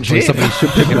pretty much eventually did. Somebody should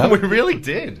pick it up? We really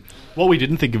did. What we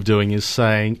didn't think of doing is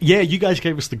saying, you guys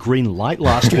gave us the green light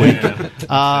last week.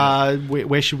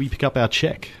 Where should we pick up our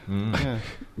check? Yeah.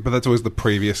 But that's always the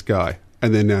previous guy.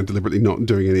 And they're now deliberately not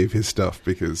doing any of his stuff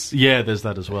because... Yeah, there's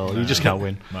that as well. You just can't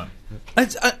win. No.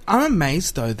 I'm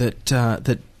amazed, though,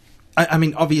 that I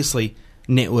mean, obviously,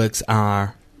 networks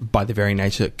are, by their very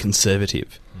nature,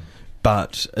 conservative.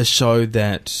 But a show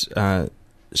that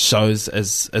shows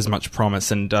as much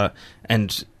promise and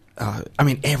I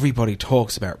mean, everybody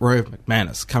talks about Rove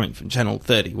McManus coming from Channel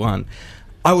 31.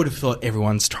 I would have thought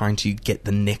everyone's trying to get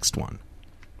the next one.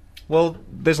 Well,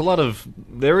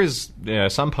 there is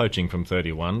some poaching from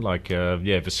 31, like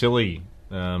Vasily,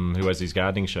 who has his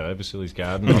gardening show, Vasily's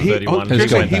Garden on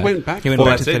 31. He went back. He went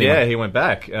back to 31. Yeah, he went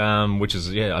back, which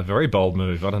is a very bold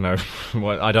move. I don't know.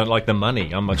 I don't like the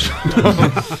money.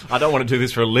 I don't want to do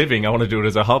this for a living. I want to do it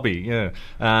as a hobby. Yeah.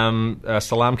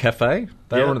 Salam Cafe.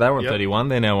 They were on 31.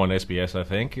 They're now on SBS, I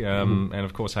think. And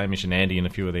of course Hamish and Andy and a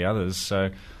few of the others.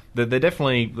 So. The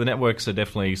networks are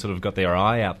definitely sort of got their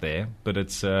eye out there, but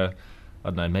it's, I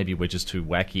don't know, maybe we're just too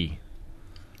wacky.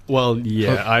 Well,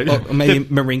 yeah. Or maybe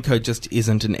Marinko just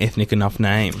isn't an ethnic enough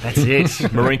name. That's it.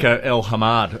 Marinko El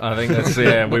Hamad. I think that's,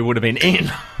 we would have been in.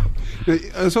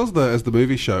 As well as the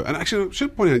movie show, and actually I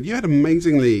should point out, you had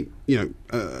amazingly,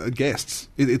 guests.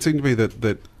 It seemed to be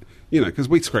that because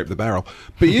we scraped the barrel.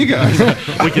 But you guys...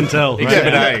 we can tell.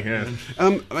 Exhibit A.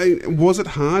 Yeah. Was it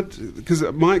hard? Because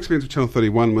my experience with Channel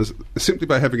 31 was simply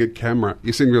by having a camera,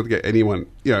 you seem to be able to get anyone.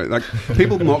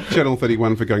 People mock Channel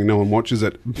 31 for going, no one watches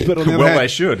it. But on the other hand, they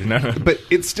should. No. But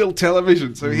it's still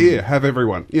television, so here, have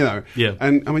everyone. Yeah.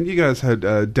 And, I mean, you guys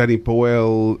had Danny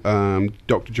Boyle,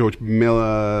 Dr. George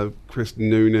Miller, Chris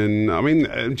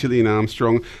Noonan, Gillian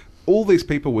Armstrong. All these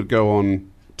people would go on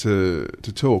to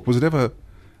talk. Was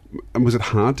it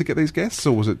hard to get these guests,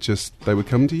 or was it just they would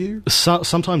come to you?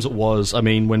 Sometimes it was. I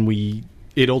mean,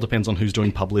 it all depends on who's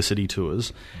doing publicity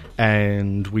tours,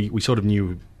 and we sort of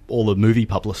knew all the movie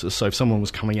publicists, so if someone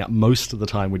was coming out most of the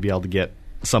time, we'd be able to get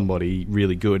somebody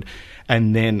really good.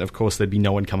 And then, of course, there'd be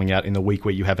no one coming out in the week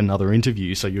where you have another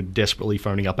interview, so you're desperately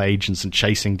phoning up agents and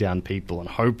chasing down people and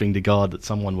hoping to God that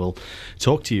someone will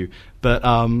talk to you. But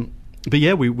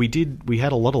yeah, we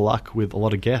had a lot of luck with a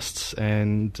lot of guests,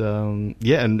 and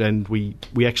and we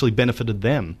actually benefited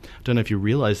them. I don't know if you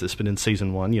realise this, but in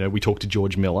season 1, we talked to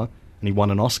George Miller and he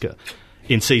won an Oscar.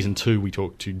 In season 2, we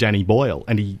talked to Danny Boyle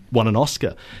and he won an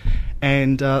Oscar.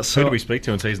 And so who do we speak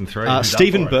to in season 3?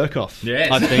 Stephen Burkoff,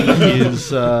 Yes. I think,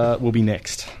 is will be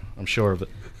next. I'm sure of it.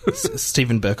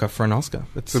 Stephen Burkoff for an Oscar.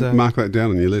 So mark that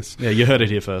down on your list. Yeah, you heard it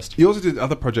here first. You also did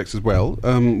other projects as well.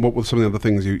 What were some of the other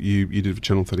things you did for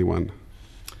Channel 31?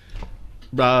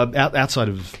 Outside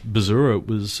of Bazura, it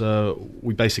was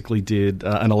we basically did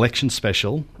an election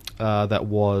special that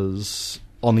was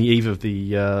on the eve of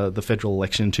the federal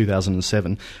election in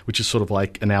 2007, which is sort of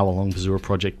like an hour-long Bazura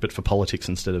project, but for politics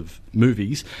instead of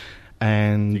movies.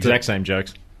 And Exact same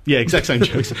jokes. Yeah, exact same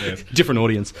jokes. Yes. Different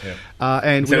audience. Yeah.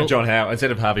 And instead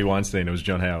of Harvey Weinstein, it was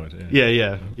John Howard.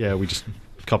 Yeah. We just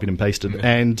copied and pasted.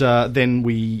 And then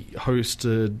we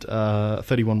hosted,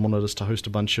 31 wanted us to host a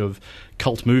bunch of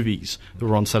cult movies that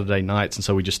were on Saturday nights, and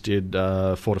so we just did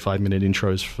 4 to 5 minute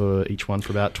intros for each one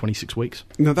for about 26 weeks.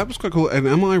 Now, that was quite cool. And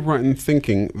am I right in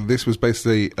thinking this was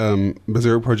basically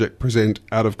Bazura Project present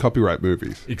out of copyright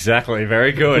movies? Exactly,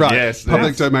 very good, right. yes.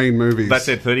 Public domain movies. That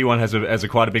said, 31 has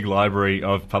quite a big library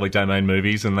of public domain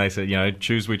movies, and they said,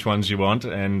 choose which ones you want,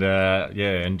 and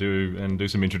do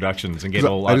some introductions and get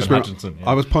all Ivan Hutchinson. Yeah.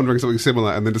 I was pondering something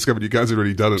similar and then discovered you guys had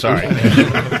already done it. Sorry.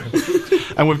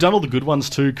 And we've done all the good ones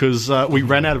too, because we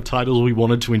ran out of titles we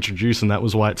wanted to introduce, and that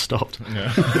was why it stopped.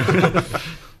 Yeah.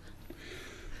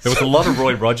 There was a lot of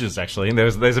Roy Rogers, actually, and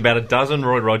there's about a dozen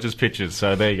Roy Rogers pictures,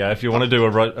 so there you go. If you want to do a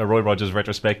Roy Rogers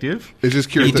retrospective... It's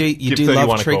just curious. You do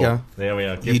love Trigger. There we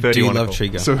are. You do love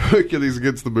Trigger. So Hercules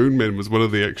Against the Moon Men was one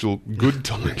of the actual good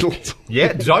titles.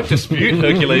 Yeah, don't dispute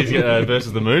Hercules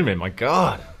versus the Moon Men. My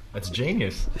God, that's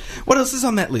genius. What else is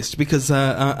on that list? Because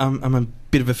I'm a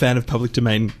bit of a fan of public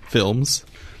domain films.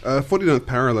 49th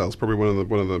Parallel is probably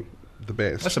one of the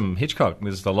best. That's some Hitchcock.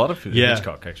 There's a lot of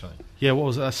Hitchcock, actually. Yeah, what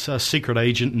was that? Secret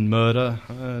Agent and Murder,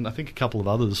 and I think a couple of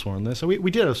others were in there. So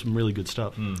we did have some really good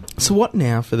stuff. So what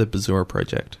now for the Bazura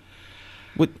Project?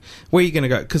 Where are you going to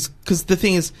go? Because the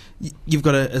thing is, you've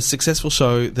got a successful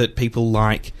show that people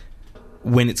like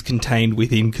when it's contained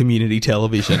within community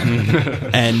television,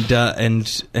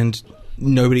 and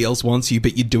nobody else wants you,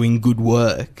 but you're doing good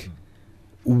work.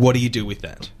 What do you do with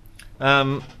that?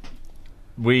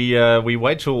 We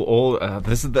wait till all.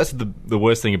 That's the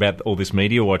worst thing about all this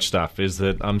Media Watch stuff is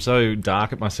that I'm so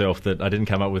dark at myself that I didn't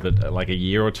come up with it like a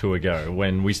year or two ago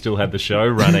when we still had the show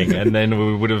running, and then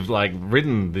we would have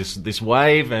ridden this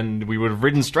wave, and we would have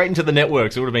ridden straight into the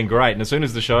networks. It would have been great. And as soon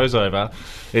as the show's over,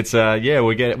 it's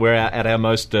we're at our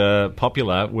most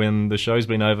popular when the show's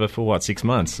been over for 6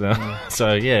 months.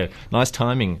 So yeah, nice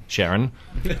timing, Sharon.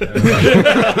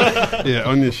 Yeah,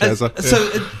 on your Shazza.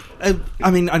 I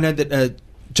mean, I know that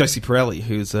Josie Pirelli,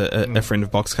 who's a friend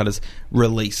of Box Cutters,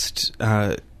 released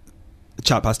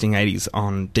Chart-Busting 80s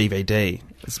on DVD.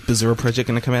 Is Bazura Project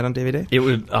going to come out on DVD?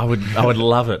 I would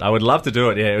love it. I would love to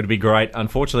do it. Yeah, it would be great.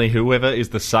 Unfortunately, whoever is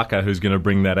the sucker who's going to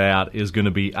bring that out is going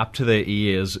to be up to their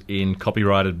ears in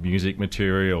copyrighted music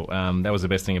material. That was the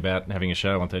best thing about having a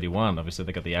show on 31. Obviously,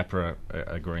 they got the APRA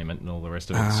agreement and all the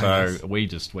rest of it. Yes. We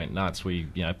just went nuts. We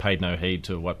paid no heed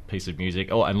to what piece of music.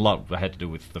 Oh, and a lot had to do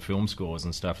with the film scores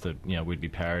and stuff that we'd be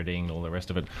parodying and all the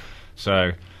rest of it.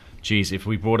 So, geez, if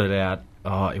we brought it out,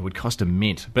 it would cost a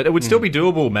mint. But it would still be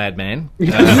doable, madman.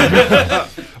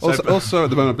 Also,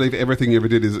 at the moment, I believe everything you ever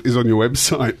did is on your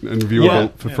website and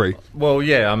viewable for free. Well,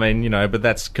 yeah, I mean, but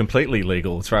that's completely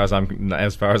legal as far as I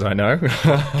know.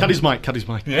 Cut his mic.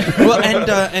 Yeah. Well,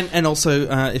 and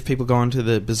also, if people go onto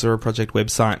the Bazura Project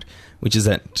website, which is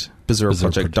at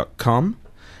bazuraproject.com,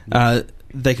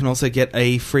 they can also get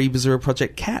a free Bazura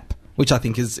Project cap, which I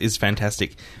think is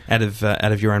fantastic out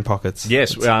of your own pockets.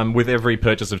 Yes, with every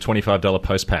purchase of $25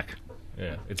 post pack.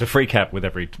 Yeah, it's a free cap with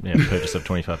every purchase of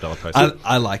 $25 post pack.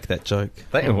 I like that joke.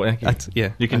 Thank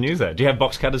you. You can use that. Do you have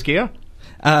Box Cutters gear?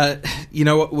 You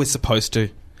know what? We're supposed to,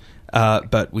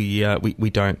 but we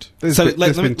don't.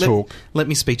 Let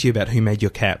me speak to you about who made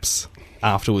your caps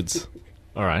afterwards.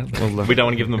 All right. Well, we don't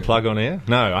want to give them a plug on air.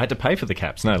 No, I had to pay for the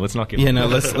caps. No, let's not give. Yeah, no,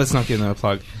 let's not give them a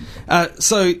plug.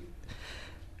 So.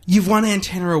 You've won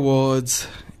Antenna Awards.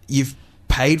 You've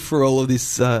paid for all of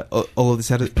this.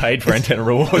 Paid for Antenna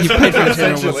Awards. You've paid for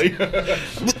Antenna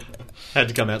Awards. Had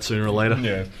to come out sooner or later.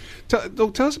 Yeah.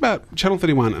 Tell us about Channel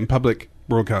 31 and public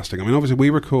broadcasting. I mean, obviously, we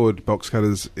record Box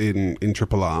Cutters in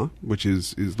Triple R, which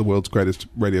is the world's greatest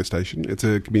radio station. It's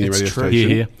a community radio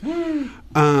station. Yeah.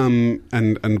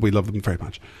 And we love them very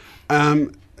much.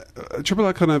 Triple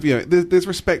R kind of, there's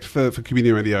respect for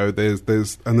community radio.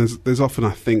 There's often,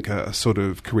 I think, a sort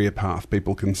of career path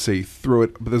people can see through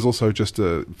it, but there's also just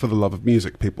for the love of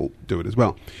music, people do it as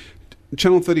well.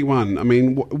 Channel 31, I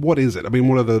mean, what is it? I mean,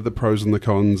 what are the pros and the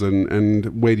cons,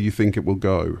 and where do you think it will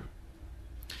go?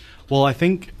 Well, I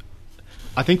think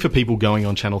I think for people going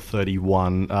on Channel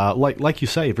 31, like you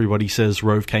say, everybody says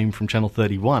Rove came from Channel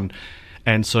 31,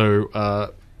 and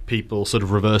so people sort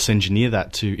of reverse engineer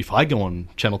that to, if I go on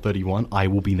Channel 31, I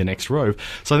will be the next Rove.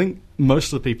 So I think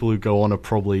most of the people who go on are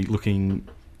probably looking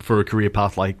for a career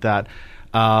path like that.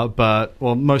 But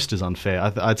most is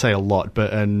unfair. I'd say a lot,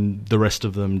 and the rest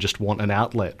of them just want an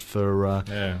outlet for.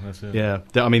 That's it. Yeah,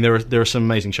 I mean there are some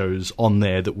amazing shows on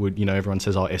there that would, everyone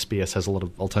says, SBS has a lot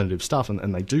of alternative stuff,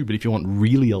 and they do. But if you want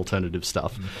really alternative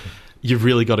stuff, you've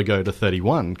really got to go to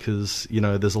 31 because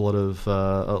there's a lot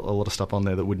of stuff on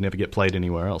there that would never get played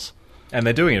anywhere else. And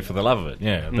they're doing it for the love of it.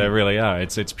 Yeah, they really are.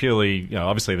 It's purely,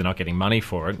 obviously they're not getting money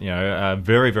for it.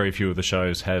 Very, very few of the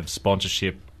shows have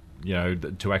sponsorship,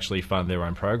 to actually fund their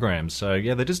own programs. So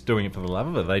yeah, they're just doing it for the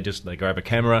love of it. They grab a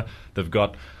camera. They've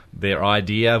got their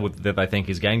idea that they think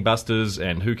is gangbusters,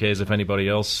 and who cares if anybody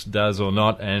else does or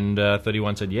not. And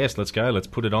 31 said, yes, let's go, let's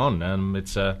put it on.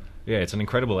 It's an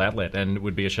incredible outlet, and it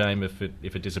would be a shame if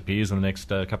it disappears in the next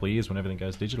couple of years when everything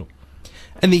goes digital.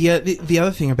 And the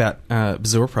other thing about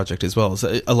Bazura Project as well is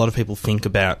a lot of people think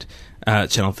about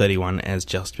Channel 31 as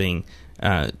just being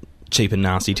cheap and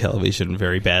nasty television,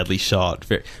 very badly shot.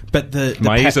 But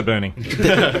my ears are burning.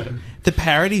 The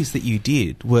parodies that you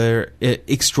did were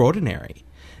extraordinary,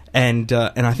 and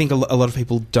I think a lot of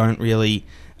people don't really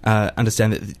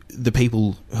understand that the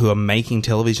people who are making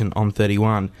television on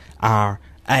 31 are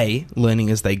A, learning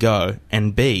as they go,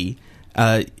 and B,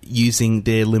 using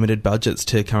their limited budgets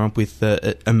to come up with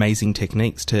amazing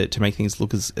techniques to make things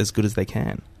look as good as they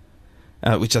can,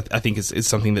 which I think is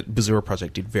something that Bazura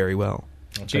Project did very well.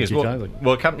 Cheers.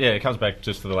 It comes back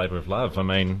just to the labour of love. I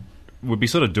mean, we'd be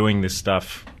sort of doing this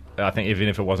stuff, I think, even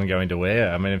if it wasn't going to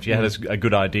air. I mean, if you had a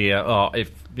good idea,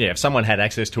 if someone had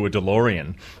access to a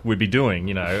DeLorean, we'd be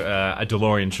doing, a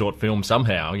DeLorean short film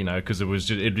somehow, because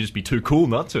it'd just be too cool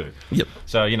not to. Yep.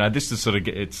 So, this is sort of,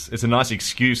 it's a nice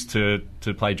excuse to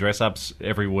play dress-ups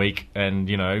every week and,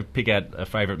 pick out a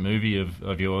favourite movie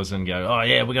of yours and go, oh,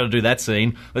 yeah, we've got to do that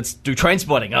scene. Let's do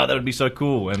Trainspotting. Oh, that would be so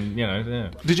cool. And,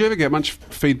 yeah. Did you ever get much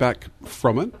feedback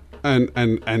from it? And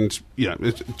it's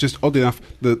just oddly enough,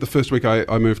 the first week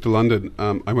I moved to London,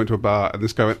 I went to a bar and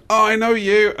this guy went, oh, I know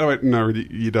you. And I went, no,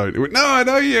 you don't. He went, no, I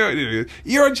know you.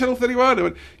 You're on Channel 31. I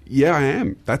went, yeah, I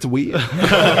am. That's weird.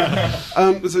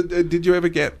 So did you ever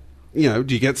get,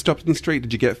 did you get stopped in the street?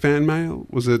 Did you get fan mail?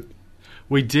 Was it?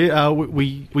 We did.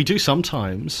 We do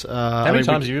sometimes. How many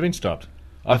times have you been stopped?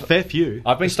 A fair few.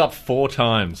 I've been stopped 4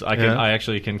 times. I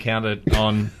actually can count it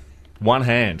on one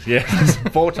hand. Yeah,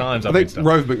 4 times. I think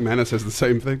Rove McManus has the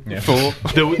same thing. Yeah. 4.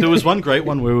 There was one great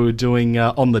one where we were doing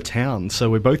On the Town. So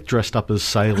we're both dressed up as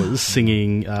sailors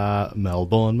singing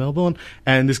Melbourne, Melbourne.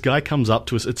 And this guy comes up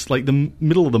to us. It's like the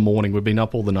middle of the morning. We've been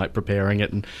up all the night preparing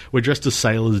it. And we're dressed as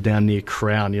sailors down near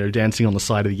Crown, dancing on the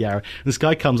side of the Yarra. And this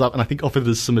guy comes up and I think offered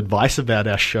us some advice about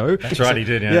our show. That's right, he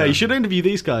did, yeah. Yeah, you should interview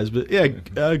these guys. But yeah,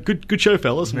 good show,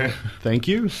 fellas. Yeah. Thank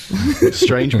you.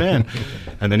 Strange man.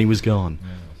 And then he was gone. Yeah.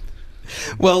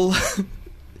 Well,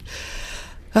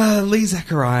 Lee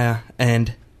Zachariah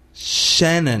and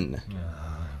Shannon.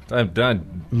 Don't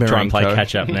try and play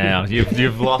catch up now.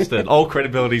 You've lost it. All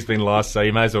credibility's been lost, so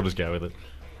you may as well just go with it.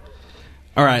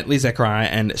 All right, Lee Zachariah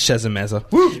and Shazza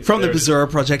Mazza from the Bazura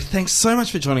Project. Thanks so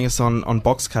much for joining us on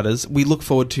Box Cutters. We look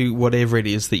forward to whatever it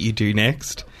is that you do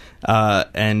next,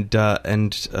 and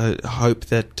hope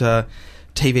that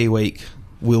TV Week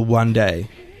will one day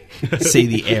see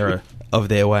the error of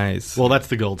their ways. Well, that's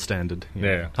the gold standard.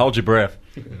 Yeah. Hold your breath.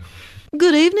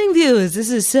 Good evening, viewers.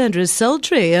 This is Sandra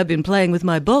Sultry. I've been playing with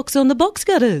my box on the Box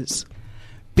Cutters.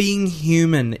 Being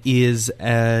Human is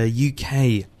a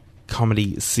UK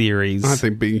comedy series. I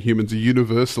think Being Human's a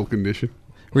universal condition.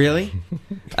 Really?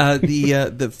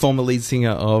 The former lead singer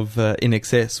of In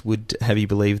Excess would have you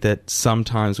believe that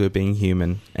sometimes we're being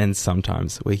human and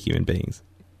sometimes we're human beings.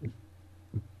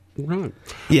 Right.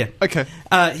 Yeah. Okay.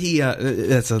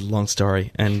 That's a long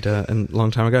story and a long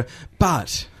time ago.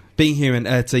 But Being Human,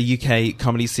 it's a UK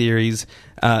comedy series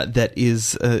that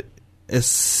is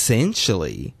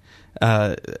essentially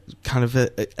kind of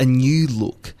a new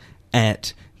look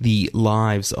at the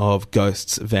lives of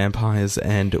ghosts, vampires,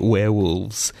 and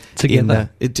werewolves together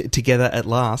at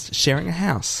last, sharing a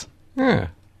house. Yeah.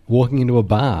 Walking into a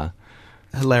bar.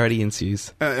 Hilarity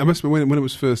ensues. I must admit, when it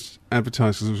was first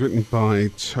advertised, because it was written by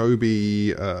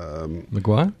Toby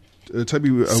Maguire?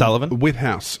 Toby Sullivan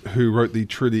Whithouse, who wrote the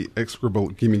truly execrable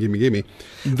 "Gimme Gimme Gimme."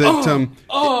 That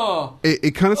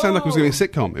it kind of sounded like it was going to be a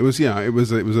sitcom. It was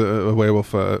a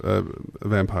werewolf, a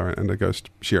vampire, and a ghost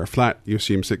share a flat. You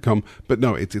assume sitcom, but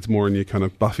no, it's more in your kind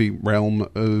of Buffy realm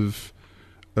of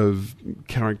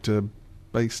character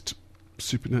based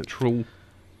supernatural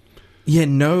Yeah,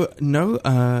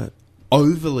 no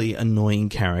overly annoying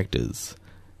characters,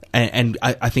 and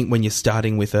I think when you're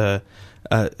starting with a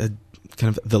kind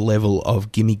of the level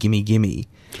of gimme,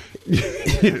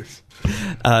 yes.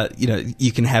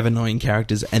 You can have annoying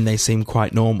characters and they seem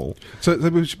quite normal. So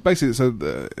basically,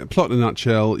 the plot in a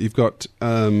nutshell, you've got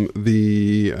and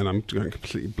I'm going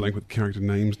completely blank with character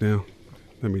names now.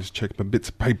 Let me just check my bits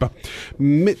of paper.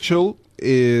 Mitchell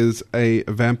is a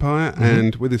vampire,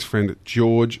 and with his friend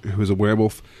George, who is a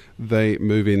werewolf, they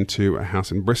move into a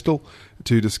house in Bristol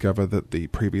to discover that the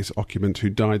previous occupant who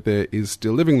died there is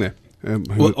still living there.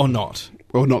 Or not.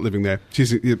 Or not living there.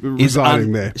 She's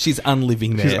residing there. She's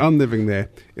unliving there. She's unliving there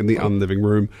in the unliving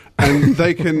room, and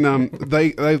they can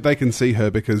they can see her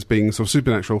because being sort of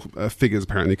supernatural figures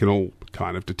apparently can all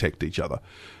kind of detect each other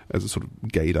as a sort of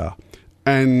gaydar.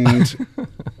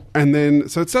 And then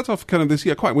so it starts off kind of this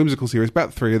quite whimsical series,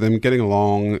 about 3 of them getting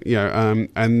along,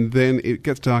 and then it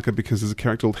gets darker because there's a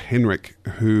character called Henrik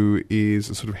who is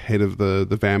a sort of head of the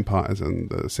vampires, and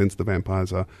the sense the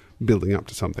vampires are building up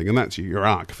to something, and that's your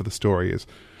arc for the story is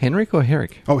Henrik or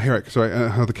Herrick? Oh, Herrick. Sorry,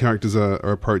 how the characters are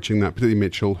approaching that, particularly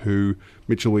Mitchell, who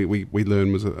we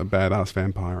learn was a badass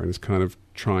vampire and is kind of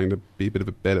trying to be a bit of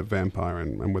a better vampire,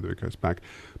 and whether it goes back.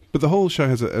 But the whole show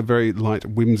has a very light,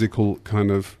 whimsical kind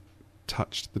of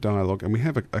touch to the dialogue, and we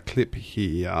have a clip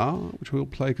here, which we'll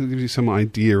play because it gives you some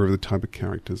idea of the type of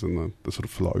characters and the sort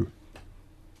of flow.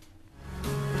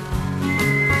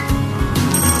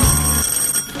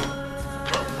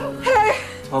 Hello.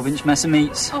 12-inch mess of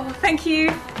meats. Oh, thank you.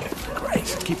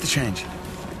 Great. Keep the change.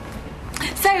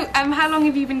 So, how long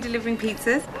have you been delivering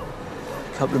pizzas?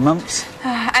 A couple of months.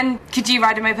 And could you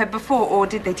ride a moped before, or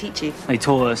did they teach you? They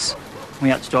taught us. We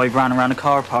had to drive round a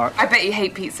car park. I bet you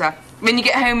hate pizza. When you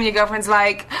get home and your girlfriend's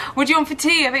like, what do you want for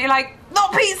tea? I bet you're like,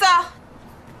 not pizza!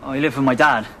 Oh, you live with my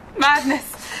dad. Madness.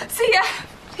 See ya.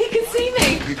 He can see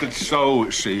me. He can so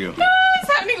see you. No,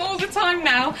 it's happening all the time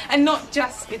now. And not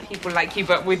just with people like you,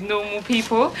 but with normal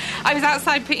people. I was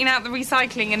outside putting out the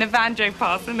recycling and a van drove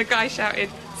past and the guy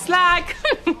shouted, slag!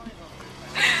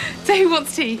 So who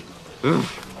wants tea? Ugh.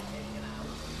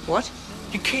 What?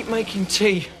 You keep making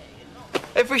tea.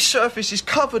 Every surface is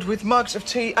covered with mugs of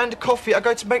tea and coffee. I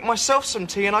go to make myself some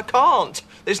tea and I can't.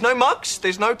 There's no mugs,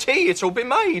 there's no tea, it's all been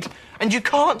made. And you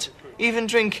can't even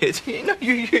drink it.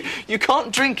 You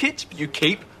can't drink it, but you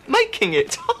keep making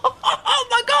it. Oh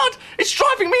my God, it's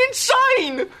driving me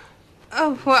insane.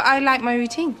 Oh, well, I like my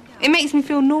routine. It makes me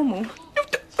feel normal.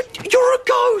 You're a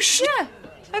ghost. Yeah,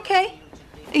 okay.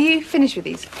 Are you finished with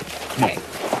these? Okay.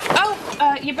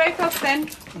 Oh, you're both off then?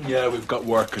 Yeah, we've got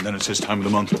work and then it's his time of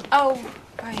the month. Oh,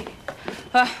 right.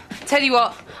 Tell you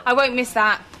what, I won't miss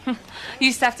that.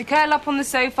 Used to have to curl up on the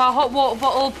sofa, hot water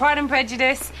bottle, Pride and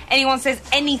Prejudice. Anyone says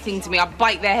anything to me, I'll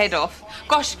bite their head off.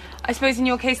 Gosh, I suppose in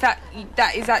your case that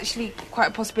is actually quite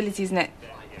a possibility, isn't it?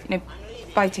 You know,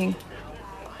 biting.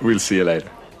 We'll see you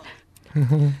later.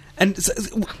 And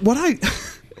so, what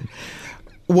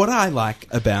I like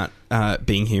about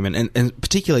Being Human, and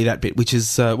particularly that bit, which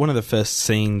is one of the first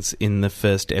scenes in the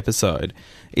first episode,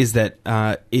 is that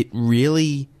it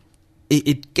really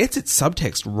it gets its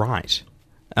subtext right,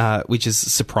 which is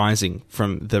surprising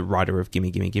from the writer of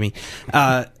Gimme, Gimme, Gimme.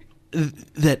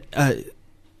 That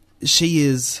she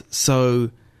is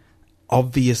so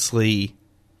obviously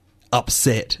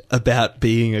upset about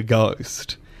being a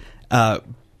ghost.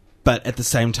 But at the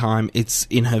same time, it's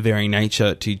in her very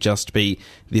nature to just be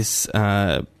this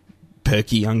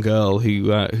perky young girl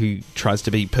who tries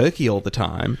to be perky all the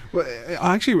time. Well,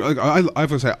 I have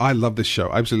to say, I love this show.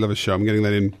 I absolutely love this show. I'm getting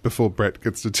that in before Brett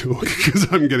gets to talk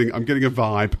because I'm getting a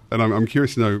vibe, and I'm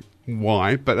curious to know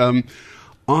why. But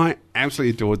I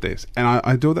absolutely adored this, and I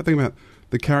adored that thing about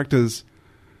the characters.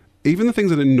 Even the things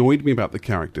that annoyed me about the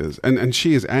characters, and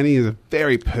Annie is a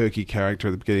very perky character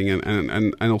at the beginning,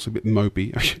 and also a bit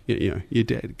mopey. You're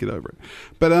dead, get over it.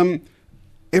 But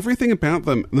everything about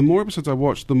them, the more episodes I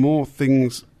watched, the more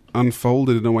things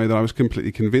unfolded in a way that I was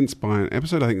completely convinced by. An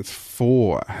episode, I think it's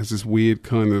 4, has this weird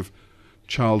kind of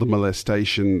child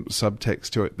molestation subtext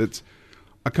to it. That's,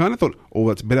 I kind of thought, oh,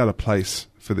 that's a bit out of place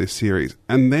for this series.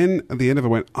 And then at the end of it,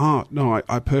 I went, no,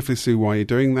 I perfectly see why you're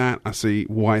doing that. I see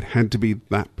why it had to be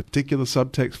that particular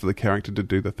subtext for the character to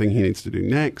do the thing he needs to do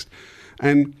next.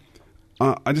 And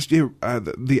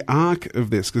the arc of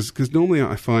this, because normally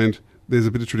I find there's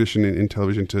a bit of tradition in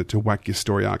television to whack your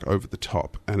story arc over the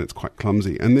top, and it's quite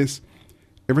clumsy. And this,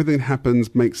 everything that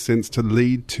happens makes sense to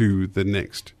lead to the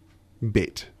next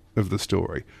bit of the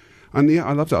story. And yeah,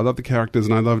 I loved it. I love the characters,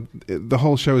 and I love the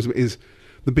whole show is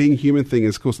the being human thing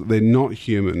is, of course, that they're not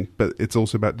human, but it's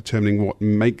also about determining what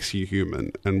makes you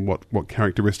human and what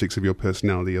characteristics of your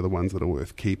personality are the ones that are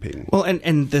worth keeping. Well,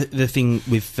 and the thing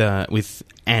with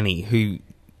Annie, who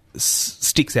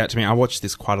sticks out to me, I watched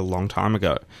this quite a long time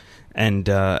ago,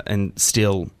 and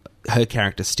still her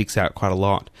character sticks out quite a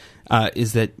lot,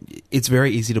 is that it's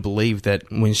very easy to believe that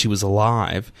when she was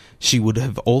alive, she would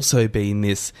have also been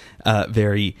this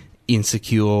very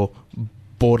insecure,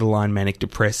 borderline manic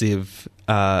depressive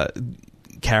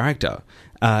character,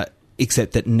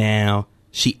 except that now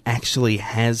she actually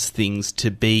has things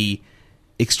to be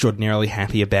extraordinarily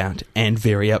happy about and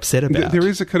very upset about. There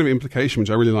is a kind of implication, which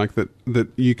I really like, that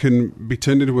you can be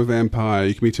turned into a vampire,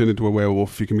 you can be turned into a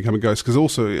werewolf, you can become a ghost, because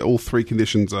also all three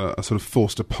conditions are sort of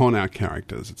forced upon our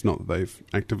characters. It's not that they've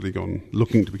actively gone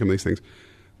looking to become these things.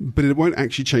 But it won't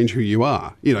actually change who you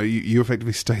are. You know, you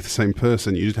effectively stay the same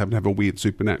person. You just happen to have a weird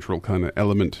supernatural kind of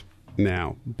element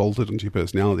now bolted onto your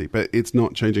personality. But it's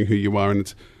not changing who you are, and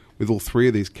it's with all three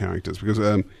of these characters.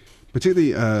 Because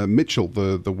particularly Mitchell,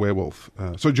 the werewolf,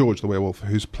 George, the werewolf,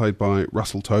 who's played by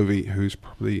Russell Tovey, who's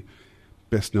probably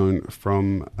best known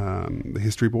from The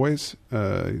History Boys,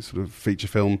 sort of feature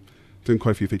film, doing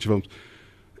quite a few feature films.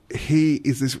 He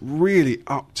is this really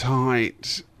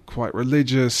uptight, quite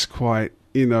religious, quite...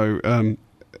 man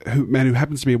who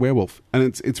happens to be a werewolf. And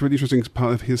it's really interesting, because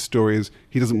part of his story is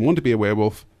he doesn't want to be a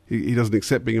werewolf. He doesn't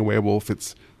accept being a werewolf.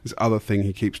 It's this other thing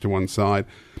he keeps to one side.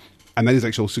 And that is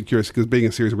actually also curious, because being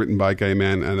a series written by a gay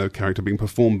man and a character being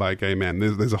performed by a gay man,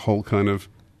 there's a whole kind of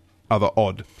other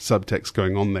odd subtext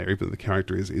going on there, even though the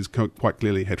character is quite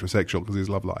clearly heterosexual, because his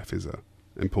love life is an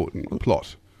important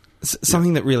plot.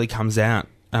 Something that really comes out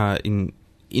in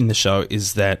the show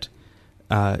is that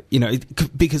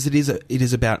because it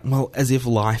is about, well, as if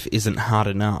life isn't hard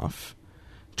enough,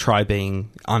 try being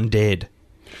undead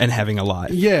and having a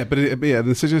life. Yeah, but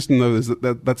the suggestion though is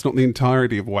that that's not the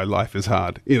entirety of why life is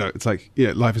hard. It's like,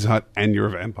 life is hard and you're a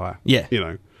vampire.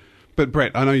 Yeah. But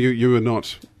Brett, I know you're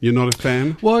not a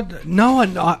fan. Well, no,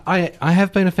 I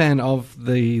have been a fan of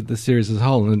the series as a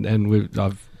whole,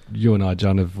 and you and I,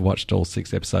 John, have watched all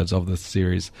 6 episodes of the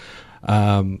series.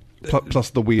 Plus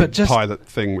the weird pilot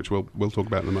thing, which we'll talk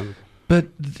about in a moment. But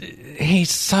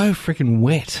he's so freaking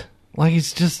wet. Like,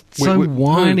 he's just so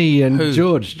whiny. Who?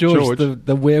 George,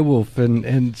 the werewolf,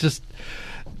 and just...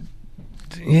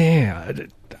 Yeah,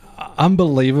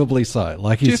 unbelievably so.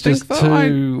 Like, he's just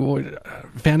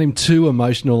found him too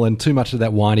emotional and too much of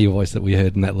that whiny voice that we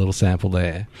heard in that little sample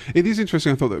there. It is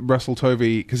interesting. I thought that Russell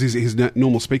Tovey, because his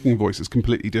normal speaking voice is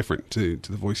completely different to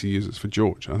the voice he uses for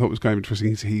George. I thought it was kind of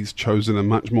interesting. He's chosen a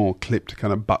much more clipped,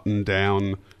 kind of buttoned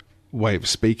down way of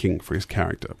speaking for his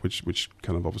character, which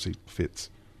kind of obviously fits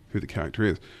who the character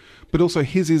is. But also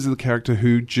his is the character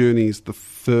who journeys the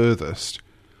furthest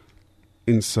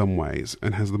in some ways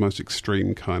and has the most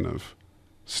extreme kind of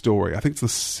story. I think it's the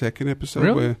second episode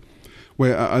really?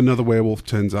 where another werewolf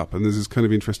turns up, and there's this kind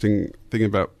of interesting thing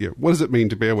about what does it mean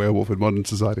to be a werewolf in modern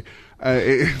society?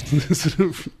 This sort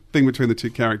of thing between the two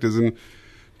characters, and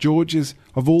George is,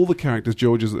 of all the characters,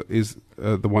 George is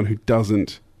the one who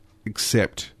doesn't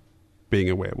accept being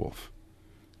a werewolf.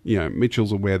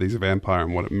 Mitchell's aware that he's a vampire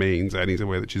and what it means, and he's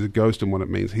aware that she's a ghost and what it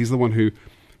means. He's the one who...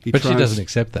 She doesn't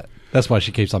accept that. That's why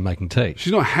she keeps on making tea.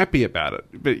 She's not happy about it,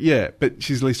 but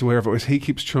she's at least aware of it, whereas he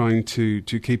keeps trying to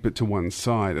keep it to one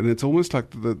side. And it's almost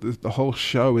like the whole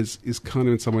show is kind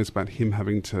of in some ways about him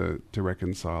having to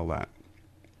reconcile that.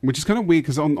 Which is kind of weird,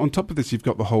 because on top of this, you've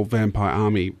got the whole vampire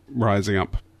army rising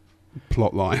up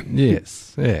plot line.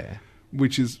 Yes, yeah.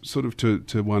 Which is sort of to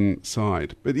one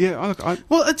side. But yeah,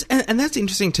 well, and that's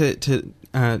interesting to talk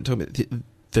about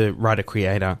the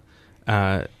writer-creator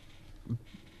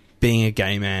being a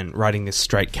gay man writing this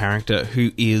straight character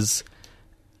who is,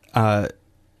 by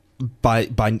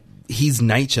his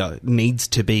nature, needs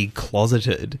to be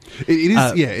closeted.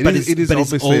 But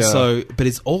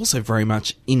it's also very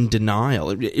much in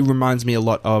denial. It reminds me a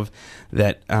lot of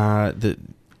that the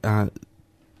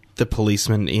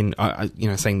policeman in,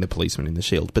 saying the policeman in The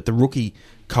Shield, but the rookie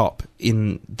cop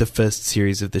in the first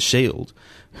series of The Shield,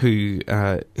 who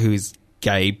is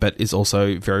gay but is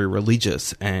also very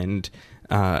religious and.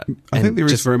 I think there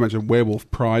is very much a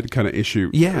werewolf pride kind of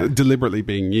issue deliberately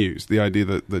being used. The idea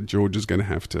that George is going to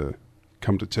have to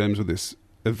come to terms with this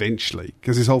eventually,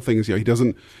 because his whole thing is he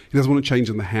doesn't want to change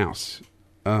in the house.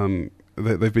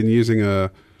 They've been using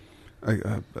a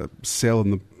cell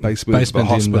in the basement of the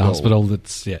hospital. In the hospital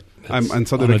that's and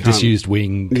so on a disused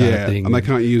wing kind of thing. And they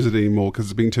can't use it anymore because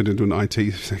it's being turned into an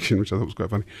IT section, which I thought was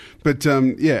quite funny. But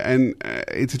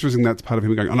it's interesting that's part of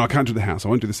him going, oh no, I can't do the house. I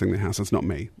won't do this thing in the house. That's not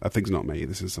me. That thing's not me.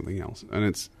 This is something else. And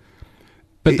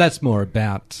But that's more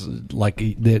about,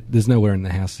 there's nowhere in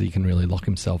the house that he can really lock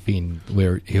himself in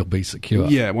where he'll be secure.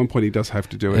 Yeah, at one point he does have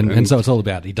to do it. And so it's all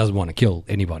about he doesn't want to kill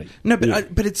anybody. No,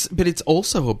 but it's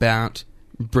also about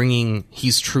bringing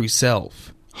his true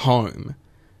self home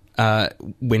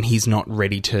when he's not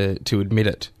ready to admit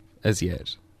it as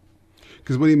yet.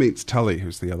 Because when he meets Tully,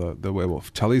 who's the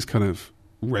werewolf, Tully's kind of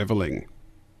reveling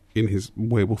in his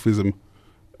werewolfism,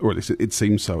 or at least it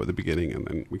seems so at the beginning, and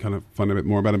then we kind of find a bit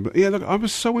more about him. But yeah, look, I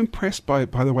was so impressed by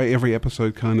the way every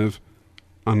episode kind of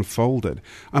unfolded,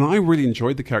 and I really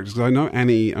enjoyed the characters, because I know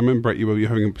Annie, I remember, Brett, you were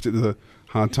having a particular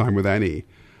hard time with Annie,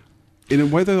 in a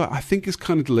way that I think is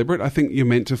kind of deliberate. I think you're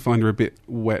meant to find her a bit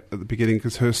wet at the beginning,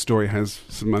 because her story has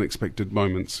some unexpected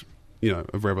moments,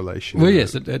 of revelation. Well,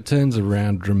 yes, it turns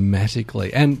around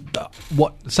dramatically. And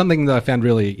something that I found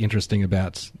really interesting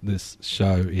about this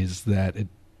show is that it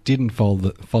didn't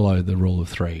follow the rule of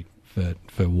three for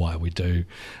why we do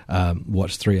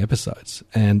watch 3 episodes.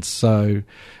 And so,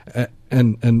 it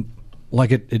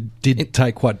did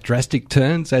take quite drastic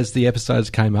turns as the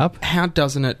episodes came up. How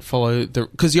doesn't it follow the...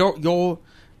 Because your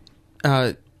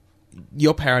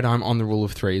paradigm on the rule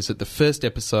of 3 is that the first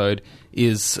episode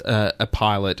is a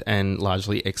pilot and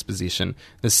largely exposition.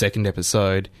 The second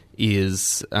episode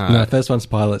is... no, first one's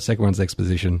pilot, second one's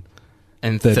exposition.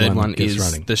 And third one is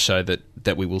running. the show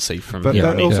that we will see from... But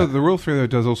the rule 3, though,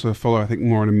 does also follow, I think,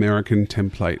 more an American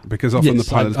template, because often the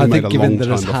pilot's been made a long time before. I think given that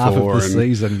it's half of the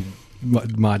season...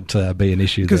 might be an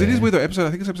issue because there. It is with the episode.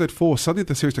 I think it's episode 4. Suddenly,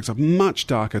 the series takes a much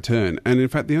darker turn, and in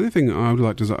fact, the only thing I would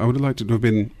have liked it to have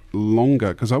been longer,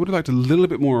 because I would have liked a little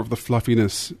bit more of the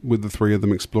fluffiness with the 3 of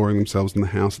them exploring themselves in the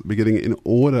house at the beginning, in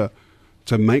order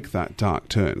to make that dark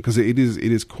turn. Because it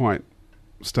is quite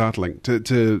startling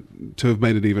to have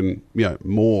made it even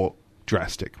more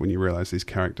drastic when you realise these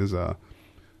characters are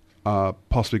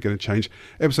possibly going to change.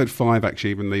 Episode 5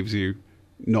 actually even leaves you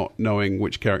not knowing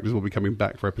which characters will be coming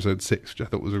back for episode 6, which I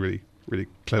thought was a really, really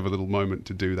clever little moment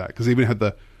to do that. Because even had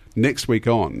the next week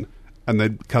on, and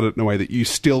they'd cut it in a way that you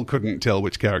still couldn't tell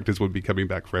which characters would be coming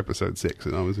back for episode 6,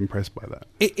 and I was impressed by that.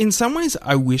 In some ways,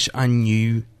 I wish I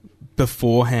knew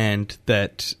beforehand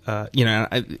that,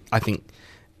 I think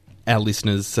our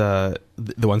listeners, the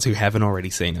ones who haven't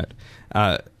already seen it,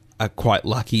 are quite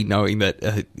lucky knowing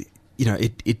that,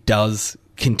 it does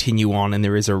continue on, and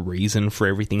there is a reason for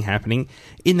everything happening.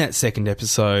 In that second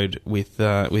episode with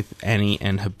Annie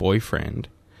and her boyfriend,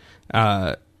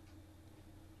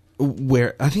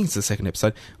 where I think it's the second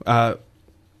episode, I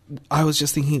was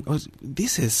just thinking,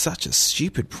 this is such a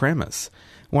stupid premise.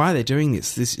 Why are they doing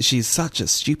this? She's such a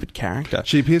stupid character.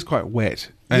 She appears quite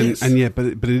wet, but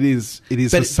it is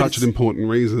for such an important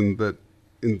reason that.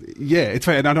 It's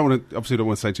fair, and I don't want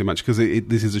to say too much, because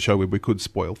this is a show where we could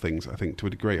spoil things, I think, to a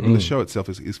degree. I mean, the show itself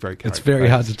is very character-based. It's very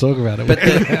hard to talk about it. But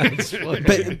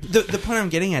the point I'm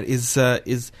getting at is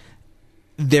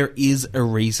there is a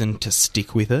reason to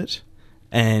stick with it,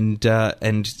 and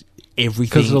everything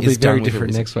because it'll be is done very with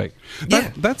different next week.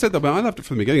 That said, though, I loved it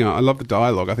from the beginning. I love the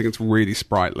dialogue. I think it's really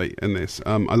sprightly in this.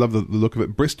 I love the look of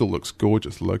it. Bristol looks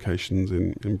gorgeous. The locations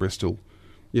in Bristol.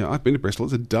 Yeah, I've been to Bristol.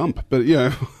 It's a dump, but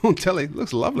on telly, it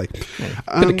looks lovely. Bit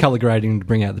of colour grading to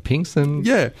bring out the pinks, and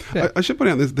I should point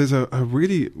out there's a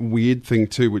really weird thing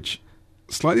too, which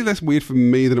slightly less weird for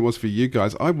me than it was for you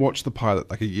guys. I watched the pilot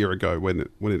like a year ago when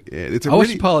it aired. I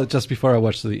watched the pilot just before I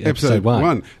watched the episode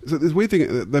 1. So there's a weird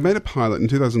thing. They made a pilot in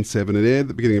 2007. It aired at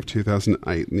the beginning of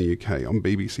 2008 in the UK on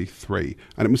BBC 3,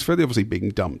 and it was fairly obviously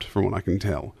being dumped, from what I can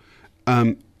tell.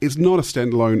 It's not a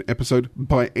standalone episode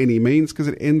by any means, because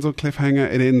it ends on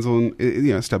cliffhanger. It ends on,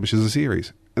 establishes a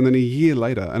series. And then a year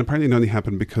later, and apparently it only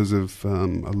happened because of a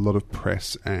lot of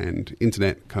press and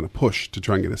internet kind of push to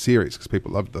try and get a series, because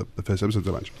people loved the first episode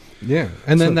so much. Yeah,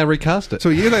 and then they recast it. So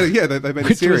a year later, they made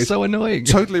a series. Which was so annoying.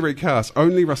 Totally recast.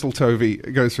 Only Russell Tovey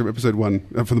goes from episode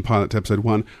 1, from the pilot to episode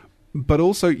 1. But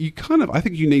also, I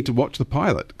think you need to watch the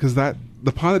pilot, because the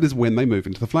pilot is when they move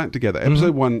into the flat together.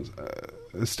 Episode 1...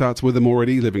 starts with them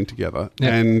already living together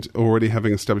and already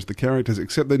having established the characters,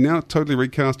 except they're now totally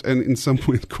recast and in some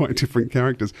ways quite different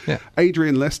characters.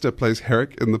 Adrian Lester plays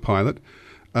Herrick in the pilot,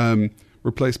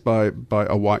 replaced by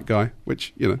a white guy,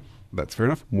 which, that's fair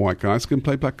enough. White guys can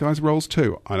play black guys' roles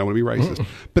too. I don't want to be racist.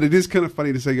 But it is kind of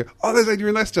funny to say, there's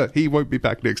Adrian Lester. He won't be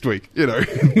back next week,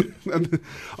 And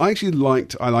I actually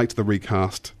liked the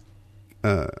recast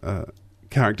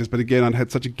characters, but again, I'd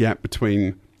had such a gap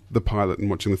between the pilot and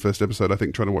watching the first episode. I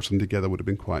think trying to watch them together would have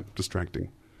been quite distracting.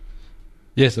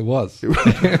 Yes, it was.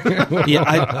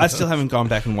 I still haven't gone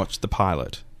back and watched the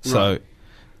pilot, so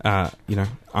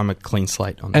I'm a clean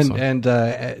slate on this one. And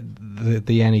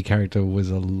the Annie character was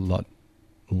a lot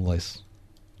less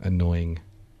annoying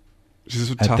She's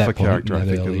a at that tougher point, character, I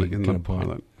that think, early in the kind of point.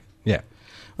 pilot. Yeah.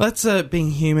 Well, that's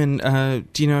being human.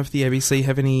 Do you know if the ABC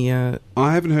have any... I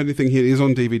haven't heard anything here. It is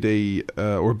on DVD,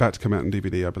 or about to come out on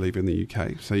DVD, I believe, in the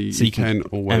UK. So you can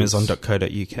always... Amazon.co.uk.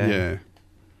 Yeah.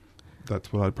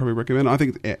 That's what I'd probably recommend. I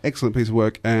think it's an excellent piece of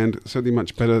work, and certainly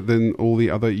much better than all the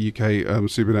other UK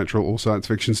supernatural or science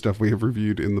fiction stuff we have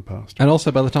reviewed in the past. And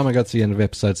also, by the time I got to the end of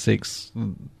episode 6,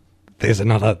 there's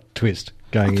another twist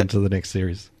going into the next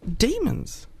series.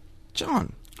 Demons.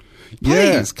 John.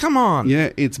 Please, come on.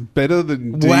 Yeah, it's better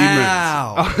than Demons.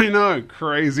 Wow. I know.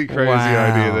 Crazy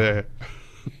idea there.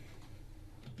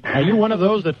 Are you one of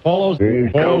those that follows the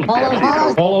ads?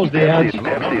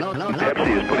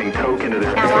 Pepsi is putting Coke into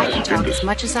their Now I can talk as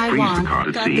much as I want.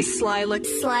 Got the sly look.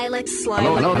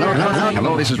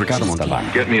 Hello, this is Ricardo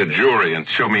Montalban. Get me a jury and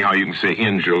show me how you can say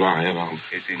in July, and I'll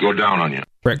go down on you.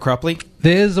 Brett Cropley.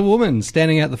 There's a woman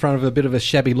standing out the front of a bit of a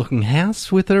shabby-looking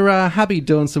house with her hubby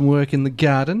doing some work in the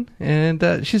garden,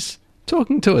 and she's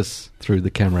talking to us through the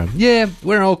camera. Yeah,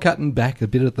 we're all cutting back a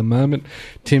bit at the moment.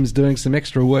 Tim's doing some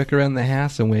extra work around the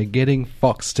house, and we're getting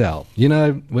Foxtel. You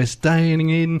know, we're staying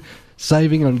in,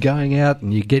 saving on going out,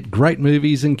 and you get great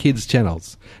movies and kids'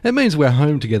 channels. It means we're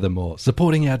home together more,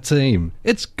 supporting our team.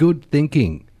 It's good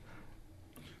thinking.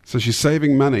 So she's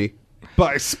saving money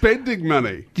by spending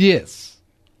money. Yes.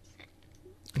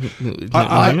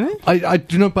 I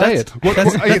do not buy it.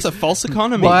 That's a false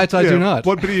economy. Why I do not.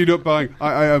 What bit are you not buying?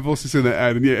 I've also seen that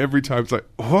ad, and every time it's like,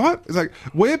 what? It's like,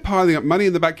 we're piling up money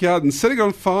in the backyard and setting it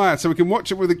on fire so we can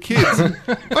watch it with the kids.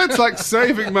 That's like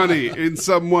saving money in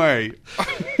some way.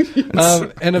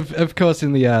 And of course,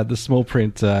 in the small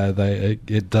print,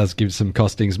 it does give some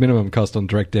costings. Minimum cost on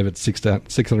direct debit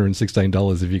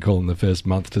 $616 if you call in the first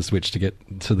month to switch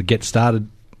to the Get Started.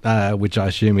 Which I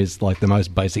assume is like the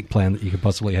most basic plan that you could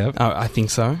possibly have. Oh, I think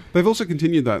so. They've also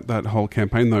continued that whole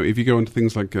campaign, though. If you go into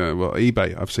things like,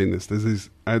 eBay, I've seen this. There's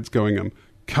these ads going,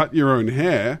 cut your own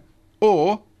hair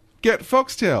or get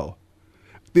Foxtel.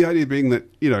 The idea being that,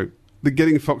 the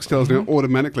getting Foxtel is now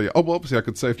automatically, obviously I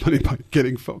could save money by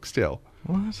getting Foxtel.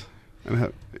 What?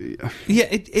 And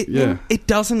it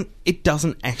doesn't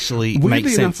actually Weirdly make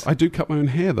sense. Enough, I do cut my own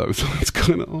hair, though, so it's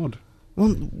kind of odd.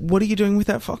 Well, what are you doing with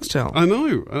that Foxtel? I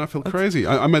know, and I feel crazy.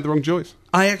 I made the wrong choice.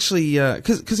 I actually,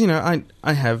 because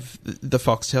I have the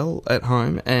Foxtel at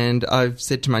home, and I've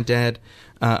said to my dad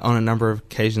on a number of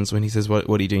occasions when he says, "What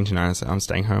are you doing tonight?" I say, "I'm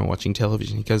staying home and watching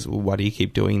television." He goes, "Well, why do you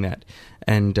keep doing that?"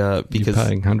 And because you're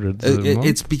paying hundreds a month?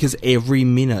 It's because every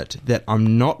minute that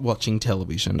I'm not watching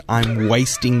television, I'm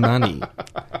wasting money.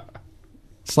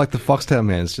 It's like the Foxtel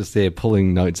man's just there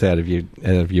pulling notes out of your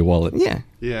wallet. Yeah.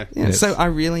 So I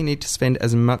really need to spend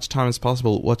as much time as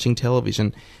possible watching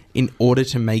television in order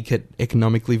to make it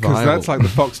economically viable. Because that's like the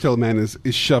Foxtel man is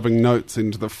shoving notes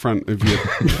into the front of your...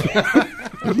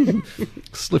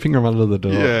 Slipping them under the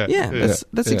door. Yeah,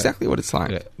 that's exactly what it's like.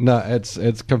 Yeah. No,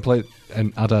 it's complete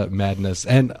and utter madness.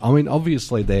 And, I mean,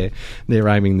 obviously they're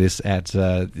aiming this at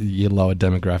your lower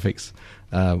demographics.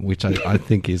 Which I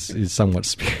think is somewhat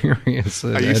spurious.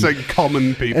 Are you saying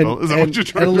common people? Is that what you're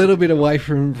trying to do? A little bit away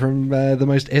from the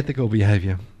most ethical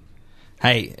behaviour.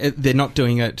 Hey, they're not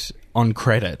doing it on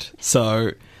credit,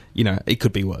 so, it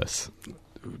could be worse.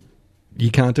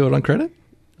 You can't do it on credit?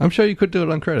 I'm sure you could do it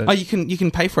on credit. Oh, you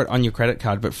can pay for it on your credit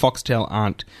card, but Foxtel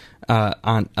aren't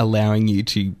allowing you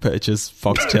to purchase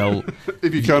Foxtel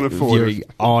if you can't afford it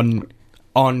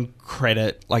on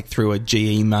credit, like through a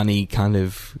GE Money kind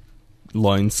of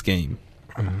loan scheme.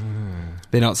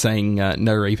 They're not saying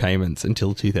no repayments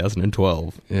until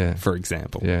 2012, for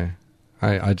example. Yeah.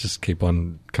 I just keep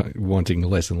on wanting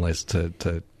less and less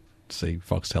to see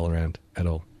Foxtel around at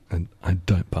all, and I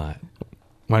don't buy it.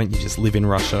 Why don't you just live in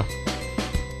Russia?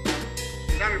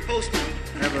 I'm your postman.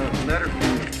 I have a letter for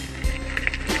you.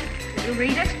 Did you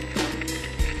read it?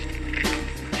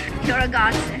 You're a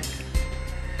godsend.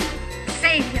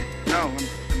 Savior. No,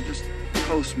 I'm just the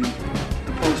postman.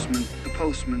 The postman. The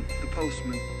postman. The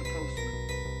postman.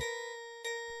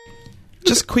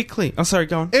 Just quickly. Oh, sorry,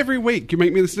 go on. Every week you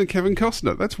make me listen to Kevin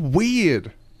Costner. That's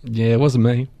weird. Yeah, it wasn't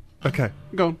me. Okay,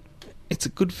 go on. It's a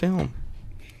good film.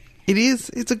 It is.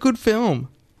 It's a good film.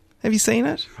 Have you seen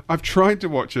it? I've tried to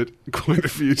watch it quite a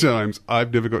few times.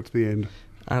 I've never got to the end.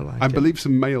 I believe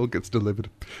some mail gets delivered.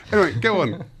 Anyway, go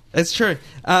on. It's true.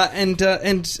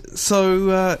 And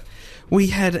so we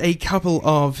had a couple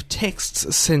of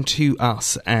texts sent to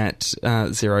us at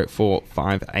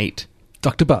 0458.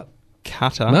 Dr. Butt.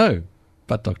 Cutter. No.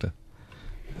 Butt Doctor.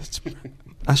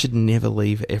 I should never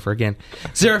leave ever again.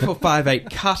 0458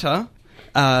 Cutter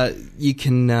you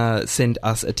can send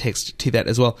us a text to that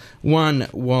as well. One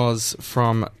was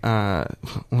from, well,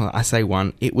 I say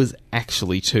one, it was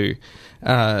actually two,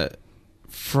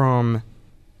 from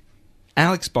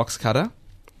Alex Boxcutter,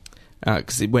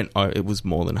 because it was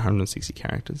more than 160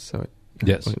 characters, so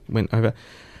it went over.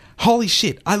 Holy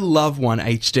shit, I love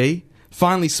 1HD.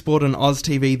 Finally sport on Oz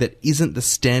TV that isn't the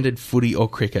standard footy or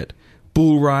cricket.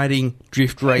 Bull riding,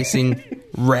 drift racing,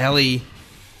 rally.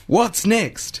 What's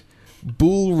next?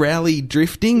 Bull rally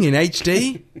drifting in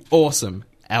HD? Awesome.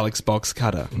 Alex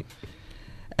Boxcutter.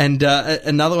 And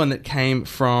another one that came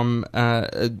from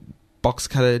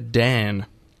Boxcutter Dan.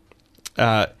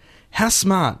 How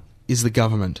smart is the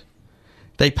government?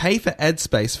 They pay for ad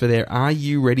space for their Are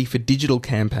You Ready for Digital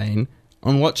campaign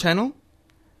on what channel?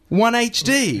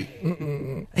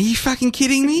 1HD. Are you fucking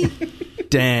kidding me?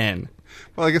 Dan.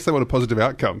 Well, I guess they want a positive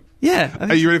outcome. Yeah.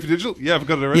 Are you ready for digital? Yeah, I've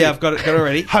got it already. Yeah, I've got it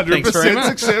already. 100%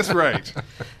 success rate.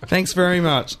 Thanks very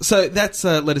much. So that's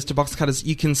letters to Boxcutters.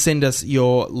 You can send us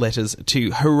your letters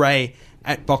to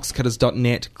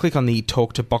hooray@boxcutters.net. Click on the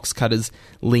Talk to Boxcutters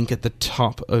link at the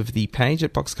top of the page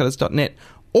at boxcutters.net,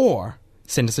 or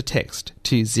send us a text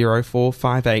to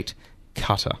 0458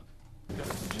 Cutter.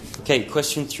 Okay,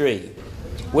 question 3.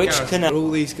 Which canal... Are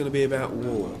all these going to be about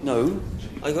war? No.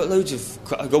 I got loads of...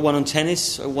 I got one on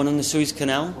tennis, one on the Suez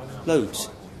Canal. Loads.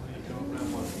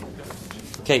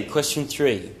 Okay, question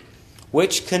 3.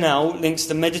 Which canal links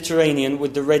the Mediterranean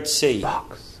with the Red Sea?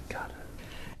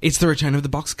 It's the return of the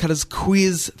Boxcutters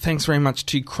quiz. Thanks very much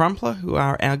to Crumpler, who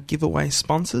are our giveaway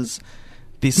sponsors.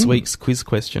 This week's quiz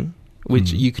question,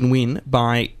 which you can win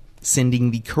by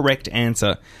sending the correct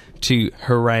answer to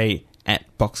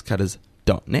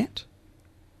hooray@boxcutters.net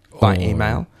by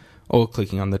email, or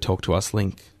clicking on the Talk to Us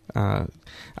link. I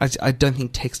don't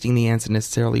think texting the answer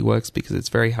necessarily works because it's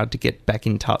very hard to get back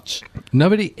in touch.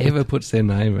 Nobody ever puts their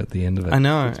name at the end of it. I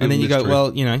know. And then you go,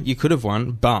 well, you could have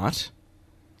won, but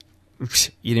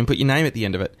you didn't put your name at the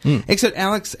end of it. Except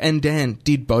Alex and Dan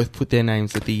did both put their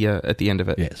names at the end of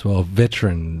it. Yes, well,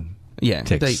 veteran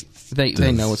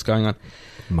they know what's going on.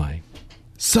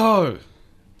 So,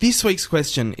 this week's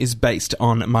question is based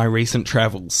on my recent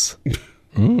travels.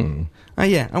 Oh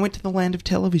yeah, I went to the land of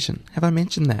television. Have I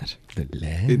mentioned that? The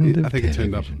land of I think television. it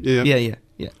turned up.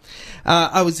 Yeah.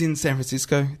 I was in San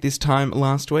Francisco this time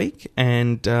last week,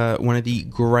 and one of the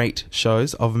great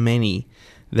shows of many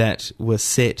that were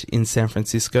set in San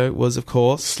Francisco was, of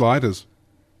course... Sliders.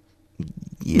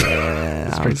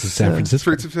 Yeah. Streets of San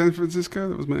Francisco. Streets of San Francisco,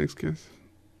 that was my next guess.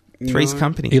 Three's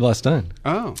Company. Eli Stone.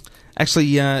 Oh.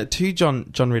 Actually, 2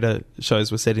 John Ritter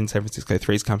shows were set in San Francisco,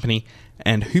 Three's Company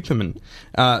and Hooperman.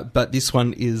 But this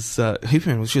one is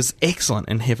Hooperman, which was excellent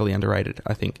and heavily underrated,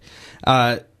 I think.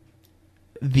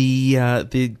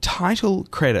 The title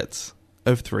credits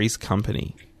of Three's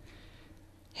Company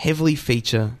heavily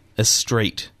feature a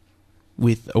street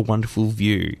with a wonderful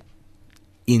view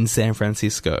in San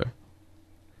Francisco.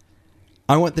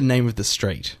 I want the name of the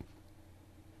street.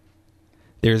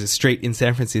 There is a street in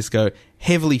San Francisco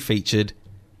heavily featured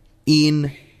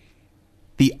in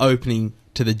the opening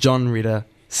to the John Ritter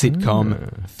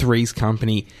sitcom Three's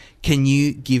Company. Can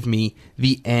you give me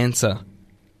the answer?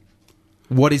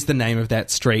 What is the name of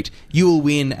that street? You will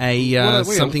win a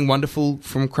something wonderful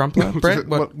from Crumpler, Brett.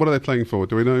 What are they playing for?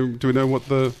 Do we know what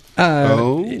the...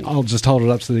 I'll just hold it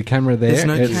up to the camera there. There's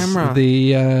no camera.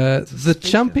 The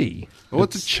Chumpy.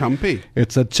 What's a Chumpy?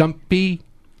 It's a Chumpy...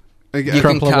 You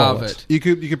can carve it. You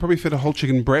could probably fit a whole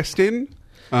chicken breast in.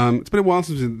 It's been a while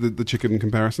since the chicken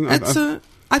comparison. I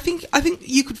think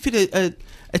you could fit a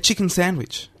chicken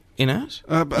sandwich in it.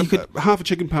 Half a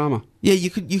chicken parma. Yeah, you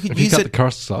could If use you cut it. the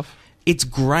crusts off. It's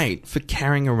great for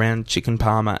carrying around chicken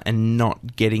parma and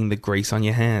not getting the grease on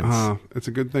your hands. Ah, it's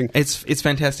a good thing. It's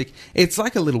fantastic. It's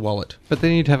like a little wallet. But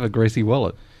then you'd have a greasy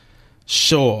wallet.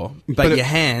 Sure, but your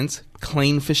hands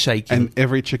clean for shaking. And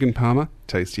every chicken parma,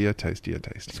 tastier.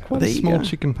 Quite a small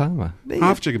chicken parma.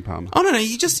 Half chicken parma. Oh no,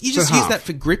 you just use half. that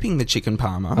for gripping the chicken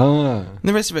parma. Ah. And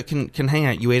the rest of it can hang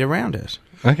out. You eat around it.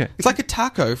 Okay. It's like a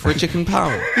taco for a chicken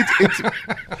parma. It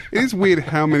is weird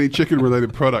how many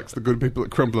chicken-related products the good people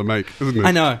at Crumpler make, isn't it?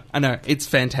 I know. It's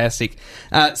fantastic.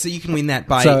 So you can win that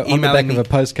by So on the back emailing of a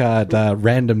postcard,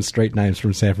 random street names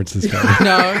from San Francisco.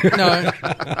 No.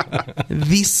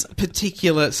 This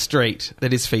particular street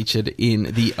that is featured in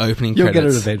the opening You'll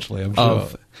credits. get it eventually, I'm sure.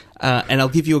 And I'll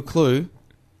give you a clue.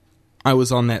 I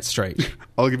was on that street.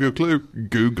 I'll give you a clue.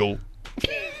 Google.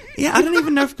 Yeah, I don't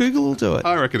even know if Google will do it.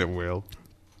 I reckon it will.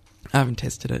 I haven't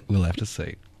tested it. We'll have to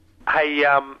see. Hey,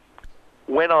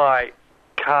 when I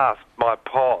cast my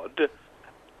pod,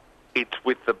 it's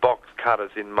with the box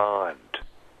cutters in mind.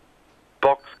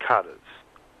 Box cutters.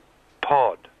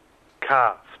 pod,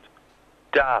 cast,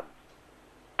 done.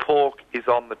 Pork is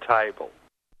on the table.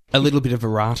 A little bit of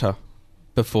errata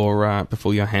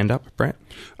before your hand up, Brett.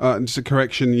 Just a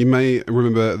correction, you may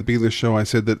remember at the beginning of the show I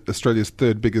said that Australia's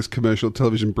third biggest commercial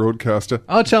television broadcaster.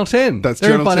 Oh, Channel 10. That's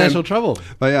They're Channel in 10. financial trouble.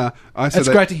 They are. It's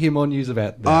great to hear more news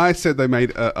about that. I said they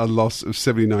made a loss of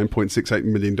 $79.68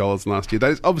 million last year.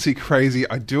 That is obviously crazy.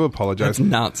 I do apologise. That's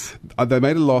nuts. They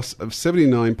made a loss of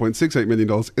 $79.68 million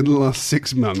in the last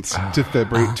 6 months to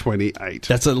February 28.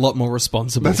 That's a lot more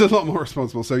responsible. That's a lot more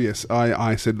responsible. So yes,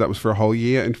 I said that was for a whole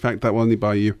year. In fact, that will only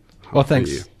buy you Well,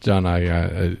 thanks, John.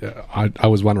 I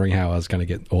was wondering how I was going to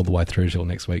get all the way through till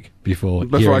next week before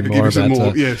I could give you some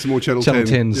more, some more Channel 10.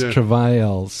 10's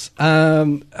travails.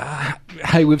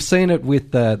 Hey, we've seen it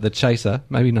with the Chaser.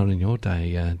 Maybe not in your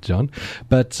day, John,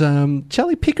 but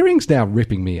Charlie Pickering's now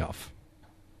ripping me off.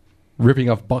 Ripping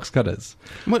off box cutters.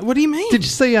 What do you mean? Did you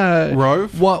see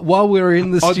Rove? While we were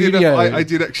in the studio I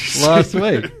did actually last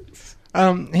week?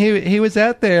 He was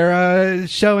out there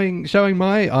showing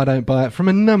my I Don't Buy It from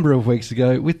a number of weeks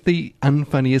ago with the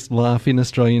unfunniest laugh in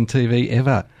Australian TV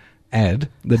ever ad,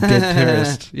 the Dead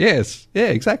Terrorist. Yes, yeah,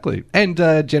 exactly. And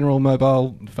general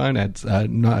mobile phone ads,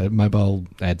 mobile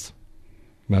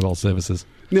services.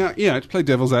 Now, to play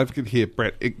devil's advocate here,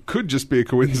 Brett, it could just be a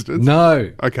coincidence.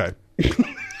 No. Okay.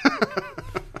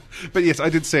 But yes, I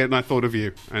did see it and I thought of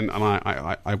you, and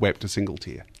I wept a single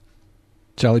tear.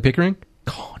 Charlie Pickering?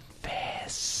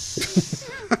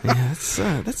 Yeah,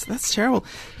 that's terrible.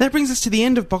 That brings us to the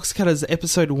end of Box Cutters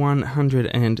episode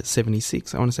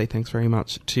 176. I want to say thanks very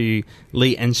much to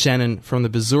Lee and Shannon from the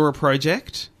Bazura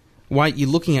Project. Why are you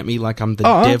looking at me like I'm the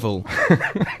devil?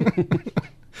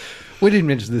 We didn't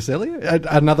mention this earlier.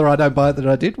 Another I Don't Buy It that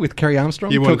I did with Kerry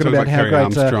Armstrong, talking about how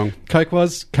great Coke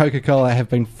was. Coca-Cola have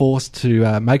been forced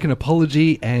to make an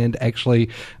apology and actually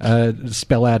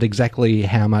spell out exactly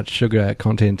how much sugar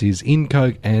content is in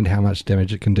Coke and how much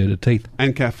damage it can do to teeth.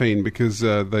 And caffeine, because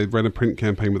they ran a print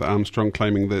campaign with Armstrong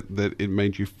claiming that it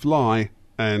made you fly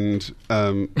and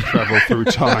travel through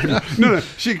time. No,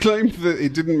 she claimed that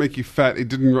it didn't make you fat, it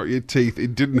didn't rot your teeth,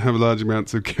 it didn't have large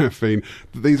amounts of caffeine.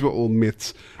 These were all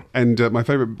myths. And my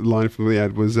favourite line from the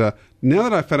ad was, now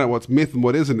that I've found out what's myth and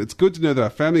what isn't, it's good to know that our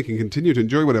family can continue to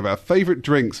enjoy one of our favourite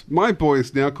drinks. My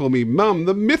boys now call me Mum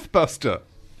the Mythbuster.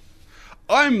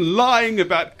 I'm lying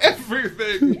about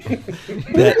everything.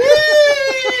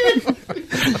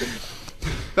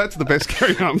 That's the best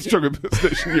Kerry Armstrong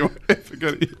impersonation you're ever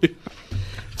going to hear.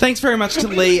 Thanks very much to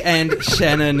Lee and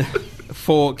Shannon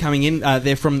for coming in.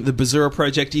 They're from the Bazura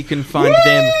Project. You can find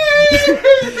them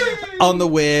on the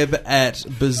web at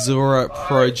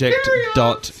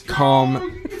bazuraproject.com.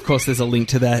 Of course, there's a link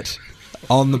to that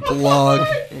on the blog.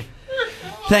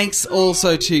 Thanks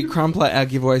also to Crumpler, our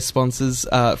giveaway sponsors,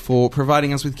 for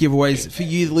providing us with giveaways for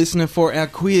you, the listener, for our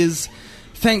quiz.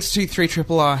 Thanks to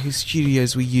 3RRR, whose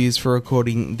studios we use for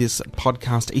recording this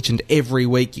podcast each and every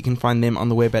week. You can find them on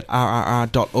the web at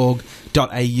rrr.org.au.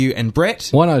 And Brett?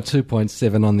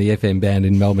 102.7 on the FM band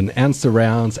in Melbourne and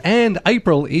surrounds. And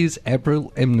April is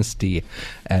April Amnesty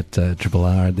at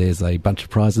RRR. There's a bunch of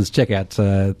prizes. Check out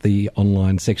the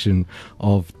online section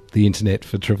of the internet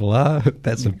for RRR.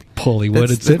 That's a poorly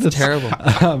worded sentence. That's terrible.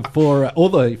 For all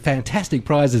the fantastic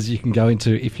prizes you can go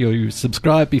into if you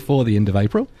subscribe before the end of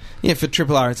April. Yeah, for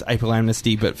RRR it's April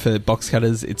Amnesty, but for Box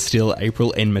Cutters it's still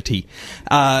April Enmity.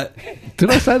 Did I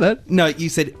say that? No, you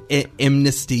said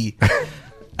amnesty.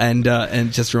 And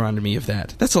just reminded me of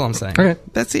that. That's all I'm saying. Okay.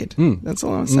 That's it. That's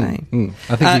all I'm saying.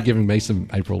 I think you're giving me some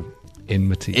April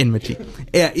enmity.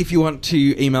 If you want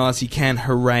to email us, you can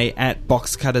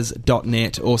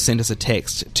hooray@boxcutters.net or send us a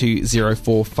text to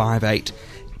 0458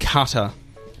 Cutter.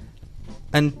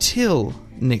 Until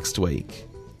next week,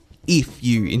 if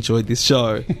you enjoyed this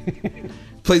show,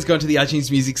 please go into the iTunes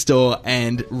Music Store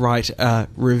and write a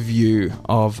review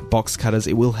of Box Cutters.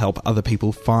 It will help other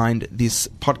people find this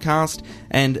podcast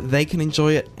and they can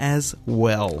enjoy it as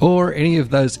well. Or any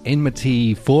of those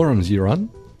enmity forums you're on.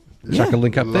 Chuck a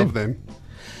link up there. Love them.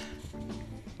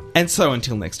 And so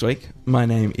until next week, my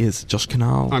name is Josh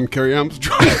Canal. I'm Kerry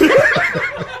Armstrong.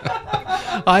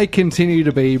 I continue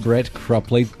to be Brett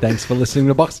Cropley. Thanks for listening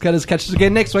to Box Cutters. Catch us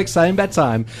again next week, same bad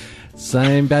time,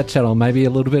 same bad channel, maybe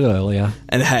a little bit earlier.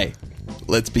 And hey,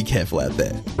 let's be careful out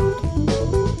there.